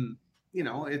 You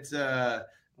know, it's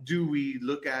do we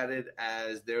look at it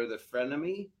as they're the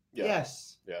frenemy? Yeah.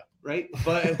 Yes. Yeah. Right.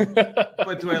 But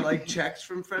do I like checks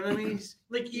from frenemies?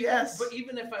 Like yes. But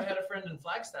even if I had a friend in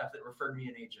Flagstaff that referred me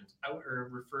an agent, or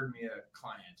referred me a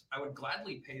client, I would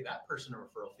gladly pay that person a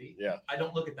referral fee. Yeah. I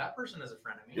don't look at that person as a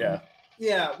frenemy. Yeah.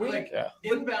 Yeah.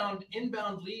 Inbound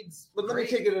leads. But let me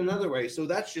take it another way. So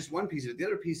that's just one piece of it. The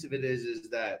other piece of it is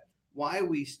that why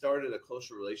we started a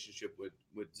closer relationship with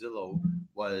Zillow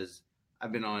was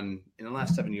in the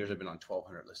last 7 years, I've been on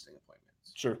 1,200 listing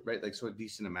appointments. Sure. Right. Like, so a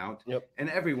decent amount. Yep.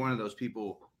 And every one of those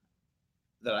people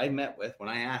that I met with, when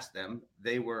I asked them,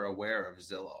 they were aware of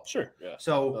Zillow. Sure. Yeah.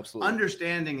 So absolutely.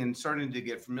 Understanding and starting to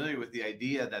get familiar with the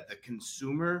idea that the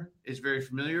consumer is very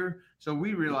familiar. So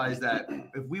we realized that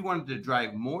if we wanted to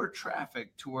drive more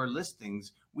traffic to our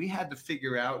listings, we had to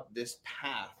figure out this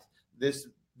path, this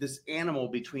animal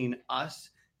between us.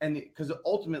 And because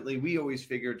ultimately we always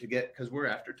figure because we're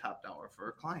after top dollar for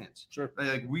our clients. Sure.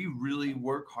 Like we really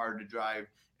work hard to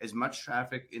drive as much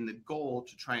traffic in the goal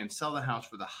to try and sell the house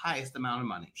for the highest amount of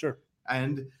money. Sure.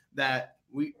 And that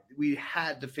we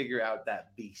had to figure out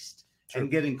that beast. Sure. And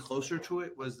getting closer to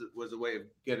it was a way of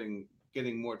getting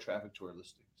more traffic to our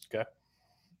listings. Okay.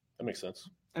 That makes sense.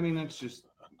 I mean, that's just.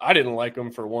 I didn't like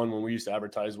them for one when we used to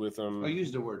advertise with them. I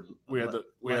used the word. We had the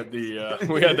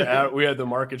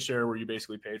market share where you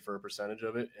basically paid for a percentage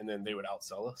of it, and then they would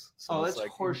outsell us. So that's like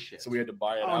horseshit. So we had to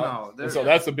buy it out. No, and so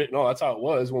that's that's how it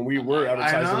was when we were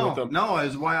advertising with them. No,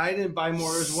 is why I didn't buy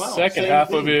more as well. Second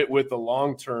half of it with the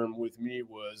long term with me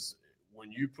was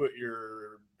when you put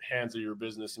your hands of your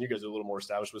business, and you guys are a little more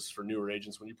established with this for newer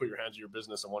agents. When you put your hands of your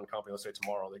business in one company, let's say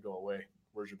tomorrow they go away,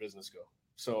 where's your business go?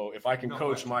 So if I can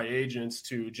coach my agents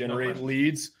to generate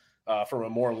leads from a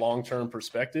more long-term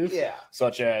perspective,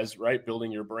 such as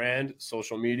building your brand,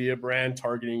 social media brand,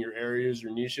 targeting your areas,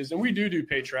 your niches, and we do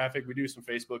paid traffic. We do some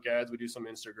Facebook ads, we do some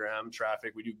Instagram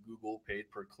traffic, we do Google paid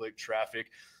per click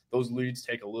traffic. Those leads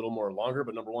take a little more longer,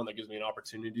 but number one, that gives me an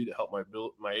opportunity to help my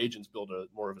agents build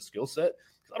more of a skill set,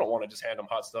 because I don't want to just hand them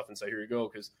hot stuff and say, here you go,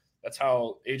 because that's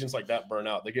how agents like that burn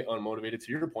out. They get unmotivated,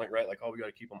 to your point, right? Like, we got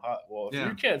to keep them hot. Well, if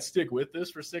you can't stick with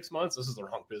this for 6 months, this is the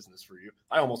wrong business for you.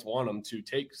 I almost want them to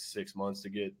take 6 months to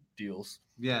get deals.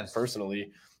 Yes.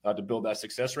 Personally, to build that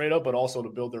success rate up, but also to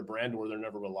build their brand where they're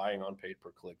never relying on paid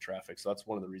per click traffic. So that's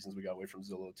one of the reasons we got away from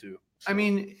Zillow too. So, I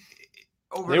mean,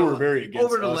 they were very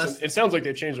against us. It sounds like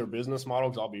they've changed their business model,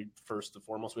 because I'll be first and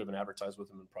foremost, we haven't advertised with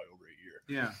them in probably over a year.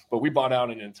 Yeah. But we bought out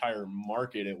an entire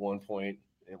market at one point,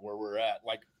 and where we're at,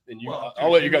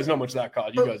 I'll let you guys know how much that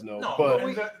cost. You guys know. No, but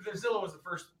the Zillow was the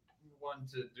first one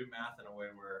to do math in a way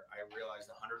where I realized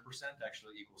 100%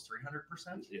 actually equals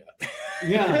 300%. Yeah.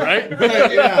 Yeah. Right?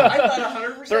 Yeah. I thought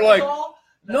 100% They're like, was all.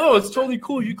 No, it's totally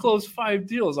cool. You closed 5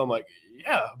 deals. I'm like,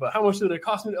 yeah, but how much did it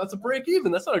cost me? That's a break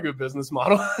even. That's not a good business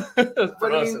model. But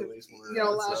I mean,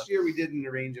 last year we did in the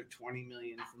range of 20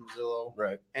 million from Zillow,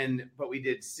 right? But we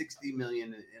did 60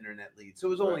 million in internet leads, so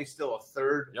it was only still a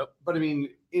third. Yep. But I mean,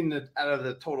 out of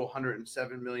the total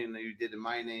 107 million that you did in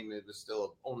my name, it was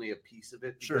still only a piece of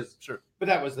it. Sure. But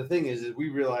that was the thing is we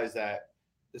realized that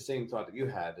the same thought that you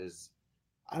had is,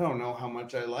 I don't know how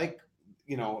much I like.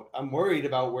 I'm worried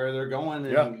about where they're going.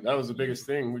 And, that was the biggest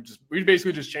thing. We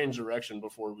basically just changed direction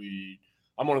before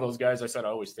I'm one of those guys. I said I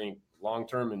always think long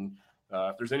term, and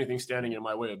if there's anything standing in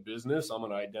my way of business, I'm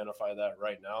going to identify that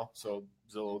right now. So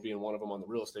Zillow being one of them on the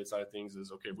real estate side of things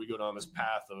is, okay, if we go down this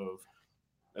path of,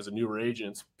 as a newer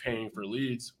agent, paying for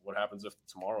leads, what happens if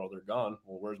tomorrow they're gone?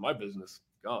 Well, where's my business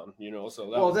gone?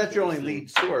 So that's your only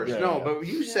lead source. But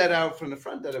you set out from the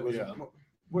front that it was. Yeah.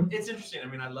 It's interesting. I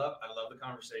mean, I love the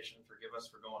conversation. Forgive us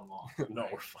for going long. No,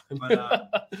 we're fine.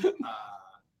 But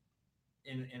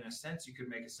in a sense, you could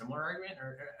make a similar argument,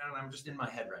 and I'm just in my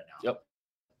head right now. Yep.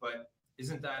 But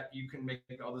isn't that you can make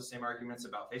all the same arguments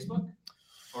about Facebook,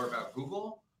 or about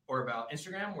Google, or about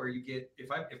Instagram, where you get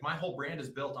if my whole brand is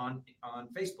built on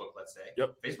Facebook, let's say,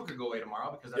 Facebook could go away tomorrow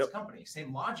because that's a company.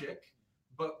 Same logic,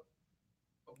 but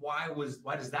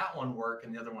why does that one work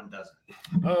and the other one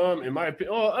doesn't? In my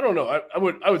opinion, I don't know.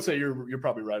 I would say you're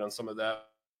probably right on some of that.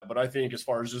 But I think as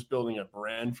far as just building a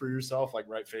brand for yourself, like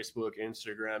Facebook,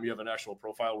 Instagram, you have an actual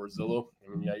profile where Zillow. I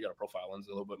mean, yeah, you got a profile on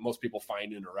Zillow, but most people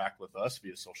interact with us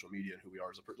via social media and who we are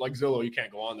as a person. Like Zillow, you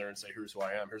can't go on there and say, here's who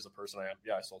I am. Here's the person I am.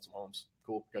 Yeah, I sold some homes.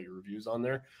 Cool. Got your reviews on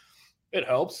there. It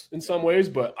helps in some ways,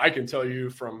 but I can tell you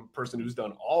from a person who's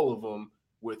done all of them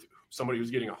with somebody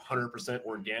who's getting 100%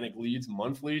 organic leads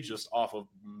monthly just off of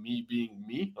me being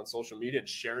me on social media and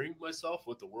sharing myself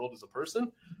with the world as a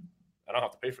person, I don't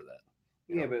have to pay for that.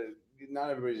 Yeah, but not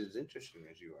everybody's as interesting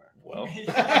as you are. Well, and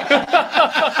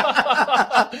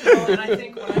I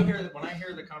think when I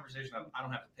hear the conversation of I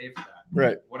don't have to pay for that,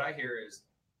 right? What I hear is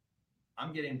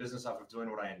I'm getting business off of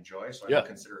doing what I enjoy, so I don't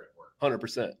consider it work.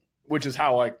 100%. Which is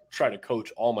how I try to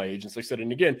coach all my agents. Like I said,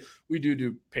 and again, we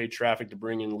do paid traffic to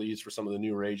bring in leads for some of the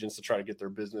newer agents to try to get their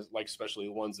business, like especially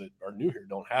the ones that are new here,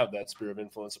 don't have that sphere of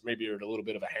influence. Maybe are at a little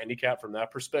bit of a handicap from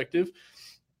that perspective.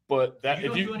 But that you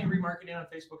don't do any remarketing on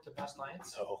Facebook to past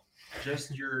clients? No.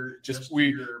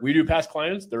 We do past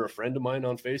clients. They're a friend of mine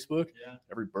on Facebook. Yeah.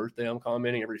 Every birthday I'm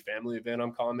commenting, every family event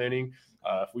I'm commenting.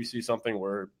 If we see something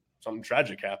where something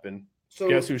tragic happened, so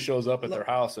guess who shows up at their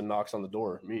house and knocks on the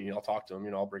door? Me. I'll talk to them.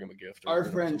 I'll bring them a gift. Our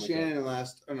friend Shannon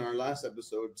in our last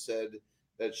episode said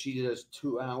that she does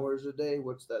 2 hours a day.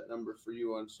 What's that number for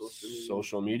you on social media?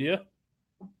 Social media?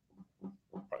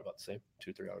 Probably about the same,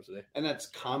 2-3 hours a day. And that's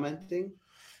commenting,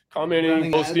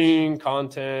 posting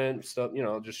content, stuff,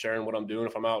 just sharing what I'm doing.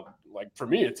 If I'm out, like for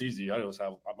me, it's easy. I just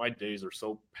have, my days are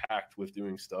so packed with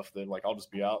doing stuff that like, I'll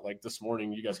just be out. Like this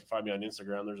morning, you guys can find me on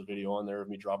Instagram. There's a video on there of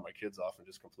me dropping my kids off and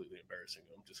just completely embarrassing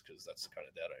them just because that's the kind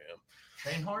of dad I am.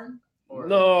 Train horn?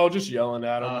 No, just yelling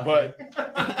at them. But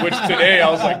which today I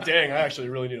was like, dang, I actually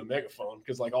really need a megaphone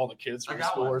because like all the kids from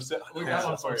school are sitting. We got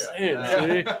one for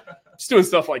you. Just doing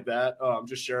stuff like that.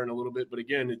 Just sharing a little bit. But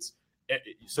again,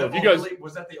 so if you guys,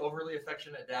 was that the overly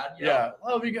affectionate dad? Yeah,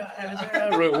 love you guys.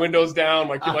 Yeah. Windows down.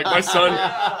 My son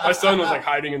was like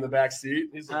hiding in the back seat.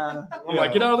 He's like, I'm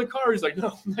like, get out of the car. He's like,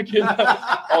 no, I'm not getting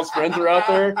out. All his friends are out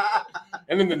there.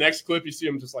 And then the next clip, you see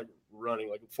him just like running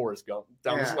like Forrest Gump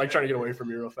down, like trying to get away from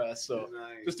me real fast. So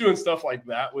just doing stuff like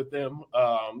that with them.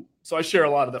 So I share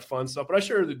a lot of the fun stuff, but I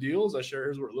share the deals. I share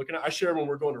here's what we're looking at. I share when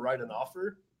we're going to write an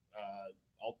offer.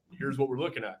 Here's what we're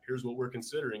looking at. Here's what we're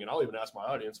considering. And I'll even ask my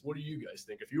audience, what do you guys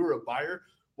think? If you were a buyer,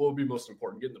 what would be most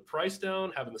important? Getting the price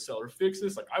down, having the seller fix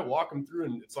this. Like I walk them through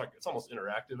and it's almost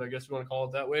interactive, I guess you want to call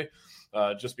it that way.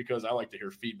 Just because I like to hear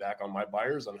feedback on my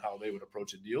buyers on how they would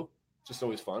approach a deal. Just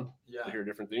always fun to hear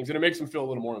different things. And it makes them feel a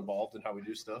little more involved in how we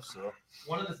do stuff. So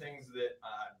one of the things that,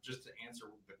 just to answer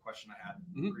the question I had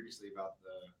previously about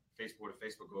the Facebook, if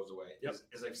Facebook goes away,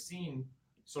 is I've seen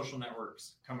social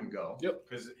networks come and go. Yep.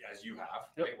 Because as you have,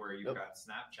 right, where you've got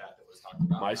Snapchat that was talking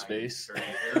about MySpace.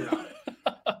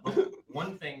 But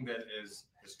one thing that has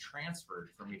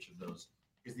transferred from each of those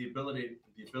is the ability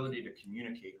to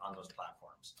communicate on those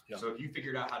platforms. Yep. So if you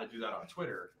figured out how to do that on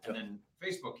Twitter and then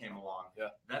Facebook came along,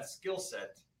 that skill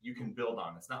set you can build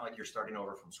on. It's not like you're starting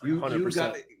over from scratch.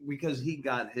 100%. Because he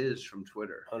got his from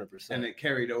Twitter, 100%, and it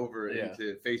carried over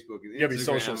into Facebook and Instagram. You gotta be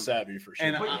social savvy for sure.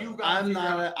 And I'm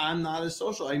not as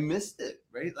social. I missed it,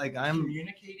 right? Like I'm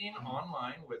communicating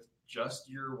online with just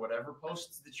your whatever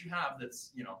posts that you have.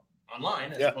 That's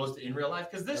online as opposed to in real life,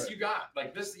 because this you got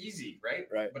like this easy, right?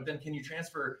 But then can you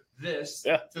transfer this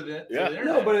to the internet?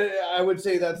 No, but I would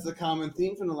say that's the common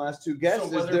theme from the last two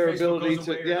guests is their ability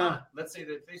to let's say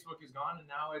that Facebook is gone and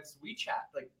now it's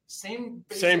WeChat, like same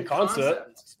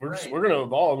concept. We're going to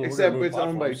evolve, except it's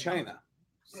owned by China.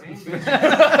 Same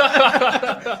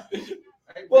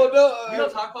Well, no, we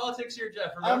don't talk politics here,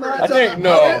 Jeff. Remember? I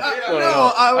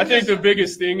think the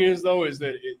biggest thing is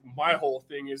that my whole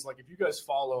thing is like if you guys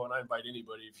follow, and I invite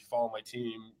anybody, if you follow my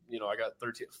team, I got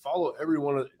 13. Follow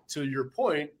everyone. To your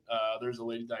point, there's a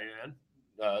lady Diane.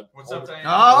 What's up, Diane?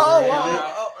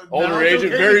 Older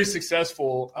agent, very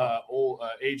successful old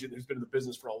agent who's been in the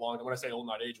business for a long time. When I say old,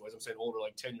 not age-wise, I'm saying older,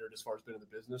 like tenured as far as been in the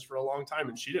business for a long time.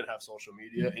 And she didn't have social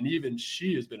media, and even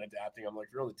she has been adapting. I'm like,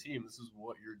 you're on the team. This is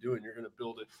what you're doing. You're going to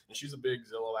build it. And she's a big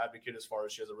Zillow advocate as far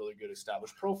as she has a really good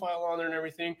established profile on there and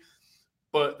everything.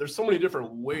 But there's so many different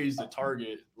ways to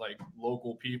target like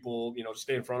local people,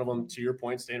 stay in front of them. To your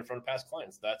point, stay in front of past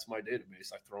clients. That's my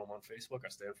database. I throw them on Facebook. I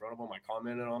stay in front of them. I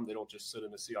comment on them. They don't just sit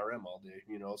in the CRM all day,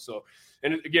 So,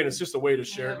 and again, it's just a way to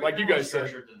share. Like you guys said.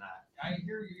 Than that. I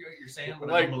hear you're saying,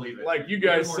 but I don't believe it. Like you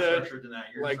guys said. Than that.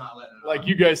 You're just not letting it like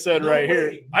you guys said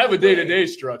here. I have a day-to-day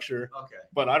structure. Okay.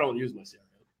 But I don't use my CRM.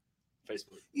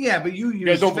 Facebook. Yeah, but you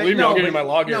guys don't believe me? I'll give you my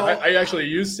login. I actually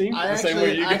use Sync the same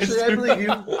way you guys do.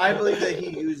 I believe that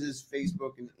he uses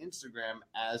Facebook and Instagram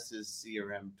as his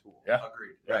CRM tool. Yeah,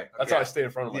 agreed. Right. That's how I stay in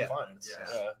front of my clients.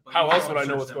 Yeah. How else would I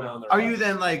know what's going on there? Are you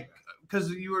then like? Because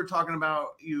you were talking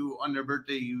about you on their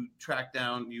birthday, you track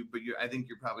down I think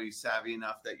you're probably savvy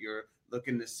enough that you're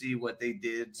looking to see what they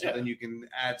did, so then you can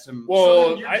add some.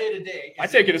 Well, your day-to-day I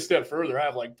take it a step further. I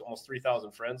have like almost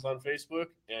 3,000 friends on Facebook,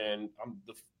 and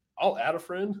I'll add a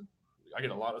friend. I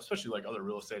get a lot, especially like other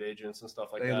real estate agents and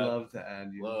stuff like that. They love to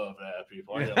add you. Love to add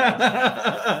people. I get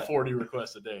like 40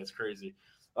 requests a day. It's crazy.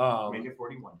 Make it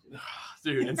 41,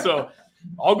 dude. And so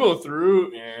I'll go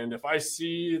through, and if I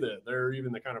see that they're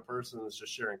even the kind of person that's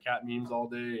just sharing cat memes all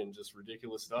day and just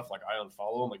ridiculous stuff, like I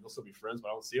unfollow them. Like they'll still be friends, but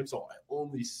I don't see them. So I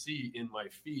only see in my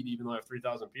feed, even though I have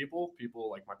 3,000 people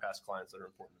like my past clients that are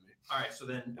important to me. All right. So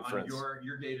then on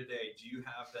your day-to-day, do you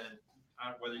have then,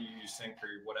 whether you use Sync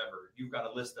or whatever, you've got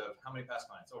a list of how many past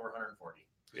clients? Over 140.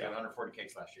 You had 140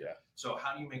 cakes last year. Yeah. So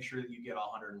how do you make sure that you get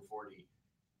all 140?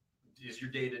 Is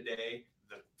your day-to-day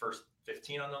the first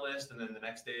 15 on the list, and then the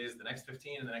next day is the next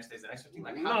 15, and the next day is the next 15?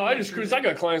 Like, no, I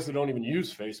got clients that don't even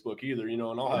use Facebook either, and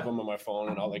I'll have them on my phone,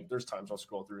 and there's times I'll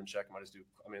scroll through and check them.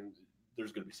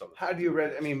 There's going to be something. How do you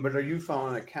but are you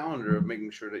following a calendar of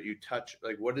making sure that you touch,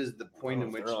 like, what is the point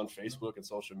in which they're on Facebook and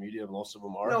social media? Most of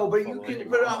them are. No, but you can,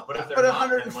 but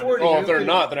 140. If they're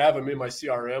not, then I have them in my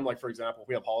CRM. Like, for example, if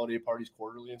we have holiday parties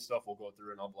quarterly and stuff, we'll go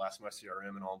through and I'll blast my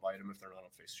CRM and I'll invite them if they're not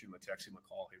on Facebook. Shoot them a text, shoot them a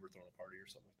call. Hey, we're throwing a party or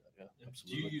something like that. Yeah,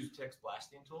 absolutely. Do you use text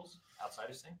blasting tools outside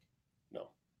of Sync? No.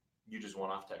 You just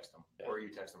one-off text them, or you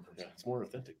text them from Sync? It's more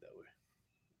authentic that way.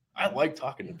 I like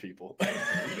talking to people. We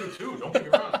do too. Don't get me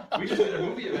wrong. We just did a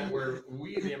movie event where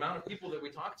the amount of people that we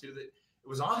talked to, that it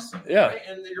was awesome. Yeah. Right?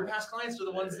 And your past clients are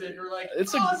the ones that you're like,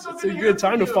 it's a good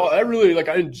time to follow.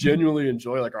 I genuinely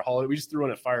enjoy like our holiday. We just threw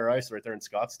one at Fire Ice right there in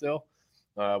Scottsdale.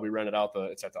 We rented out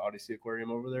it's at the Odyssey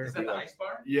Aquarium over there. Is that the ice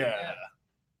bar? Yeah.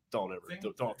 Don't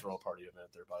throw a party event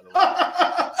there, by the way.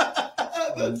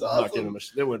 That's awesome.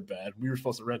 It went bad. We were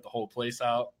supposed to rent the whole place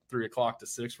out 3 o'clock to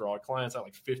 6 for all our clients. I had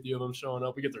like 50 of them showing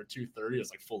up. We get there at 2:30.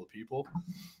 It's like full of people.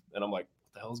 And I'm like,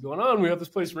 what the hell's going on? We have this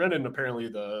place rented. And apparently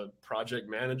the project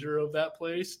manager of that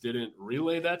place didn't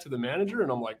relay that to the manager.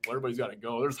 And I'm like, well, everybody's got to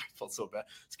go. I felt so bad.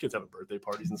 These kids having birthday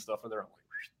parties and stuff in there. I'm like,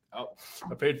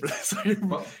 I paid for this.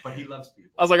 But he loves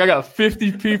people. I was like, I got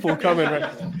 50 people coming right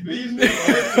now.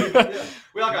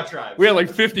 We all got tribes. We had like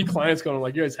 50 clients going.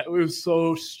 Like, you guys, it was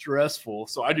so stressful.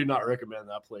 So I do not recommend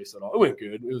that place at all. It went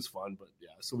good. It was fun, but yeah.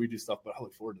 So we do stuff, but I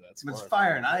look forward to that. It's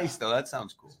Fire and Ice, though. That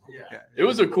sounds cool. Yeah. It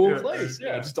was a cool place.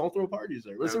 Yeah. Just don't throw parties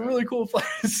there. It's a really cool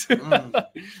place.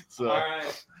 So. All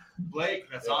right. Blake,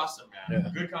 that's awesome, man.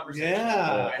 Yeah. Good conversation.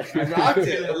 Yeah. I rocked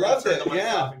it. I loved it.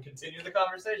 Yeah. And continue the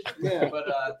conversation. Yeah. But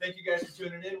thank you guys for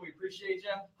tuning in. We appreciate you.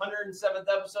 107th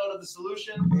episode of The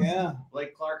Solution. Yeah.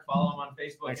 Blake Clark, follow him on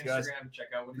Facebook, Thanks, Instagram. guys. Check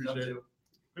out what he's up to.